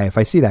that guy if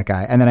I see that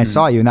guy. And then I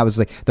saw you, and that was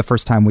like the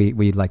first time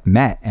we like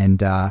met.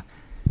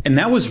 And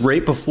that was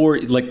right before,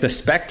 like, The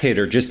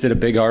Spectator just did a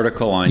big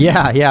article on you.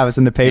 Yeah, it was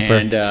in the paper.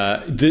 And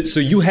so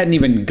you hadn't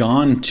even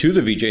gone to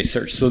the VJ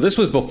search. So this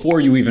was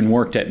before you even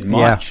worked at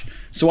Much. Yeah.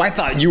 So I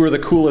thought you were the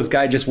coolest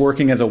guy just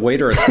working as a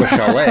waiter at Swiss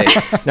Chalet.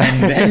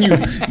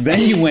 And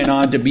then you went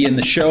on to be in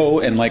the show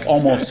and like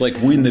almost like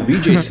win the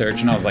VJ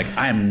search. And I was like,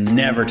 I'm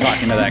never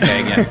talking to that guy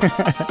again.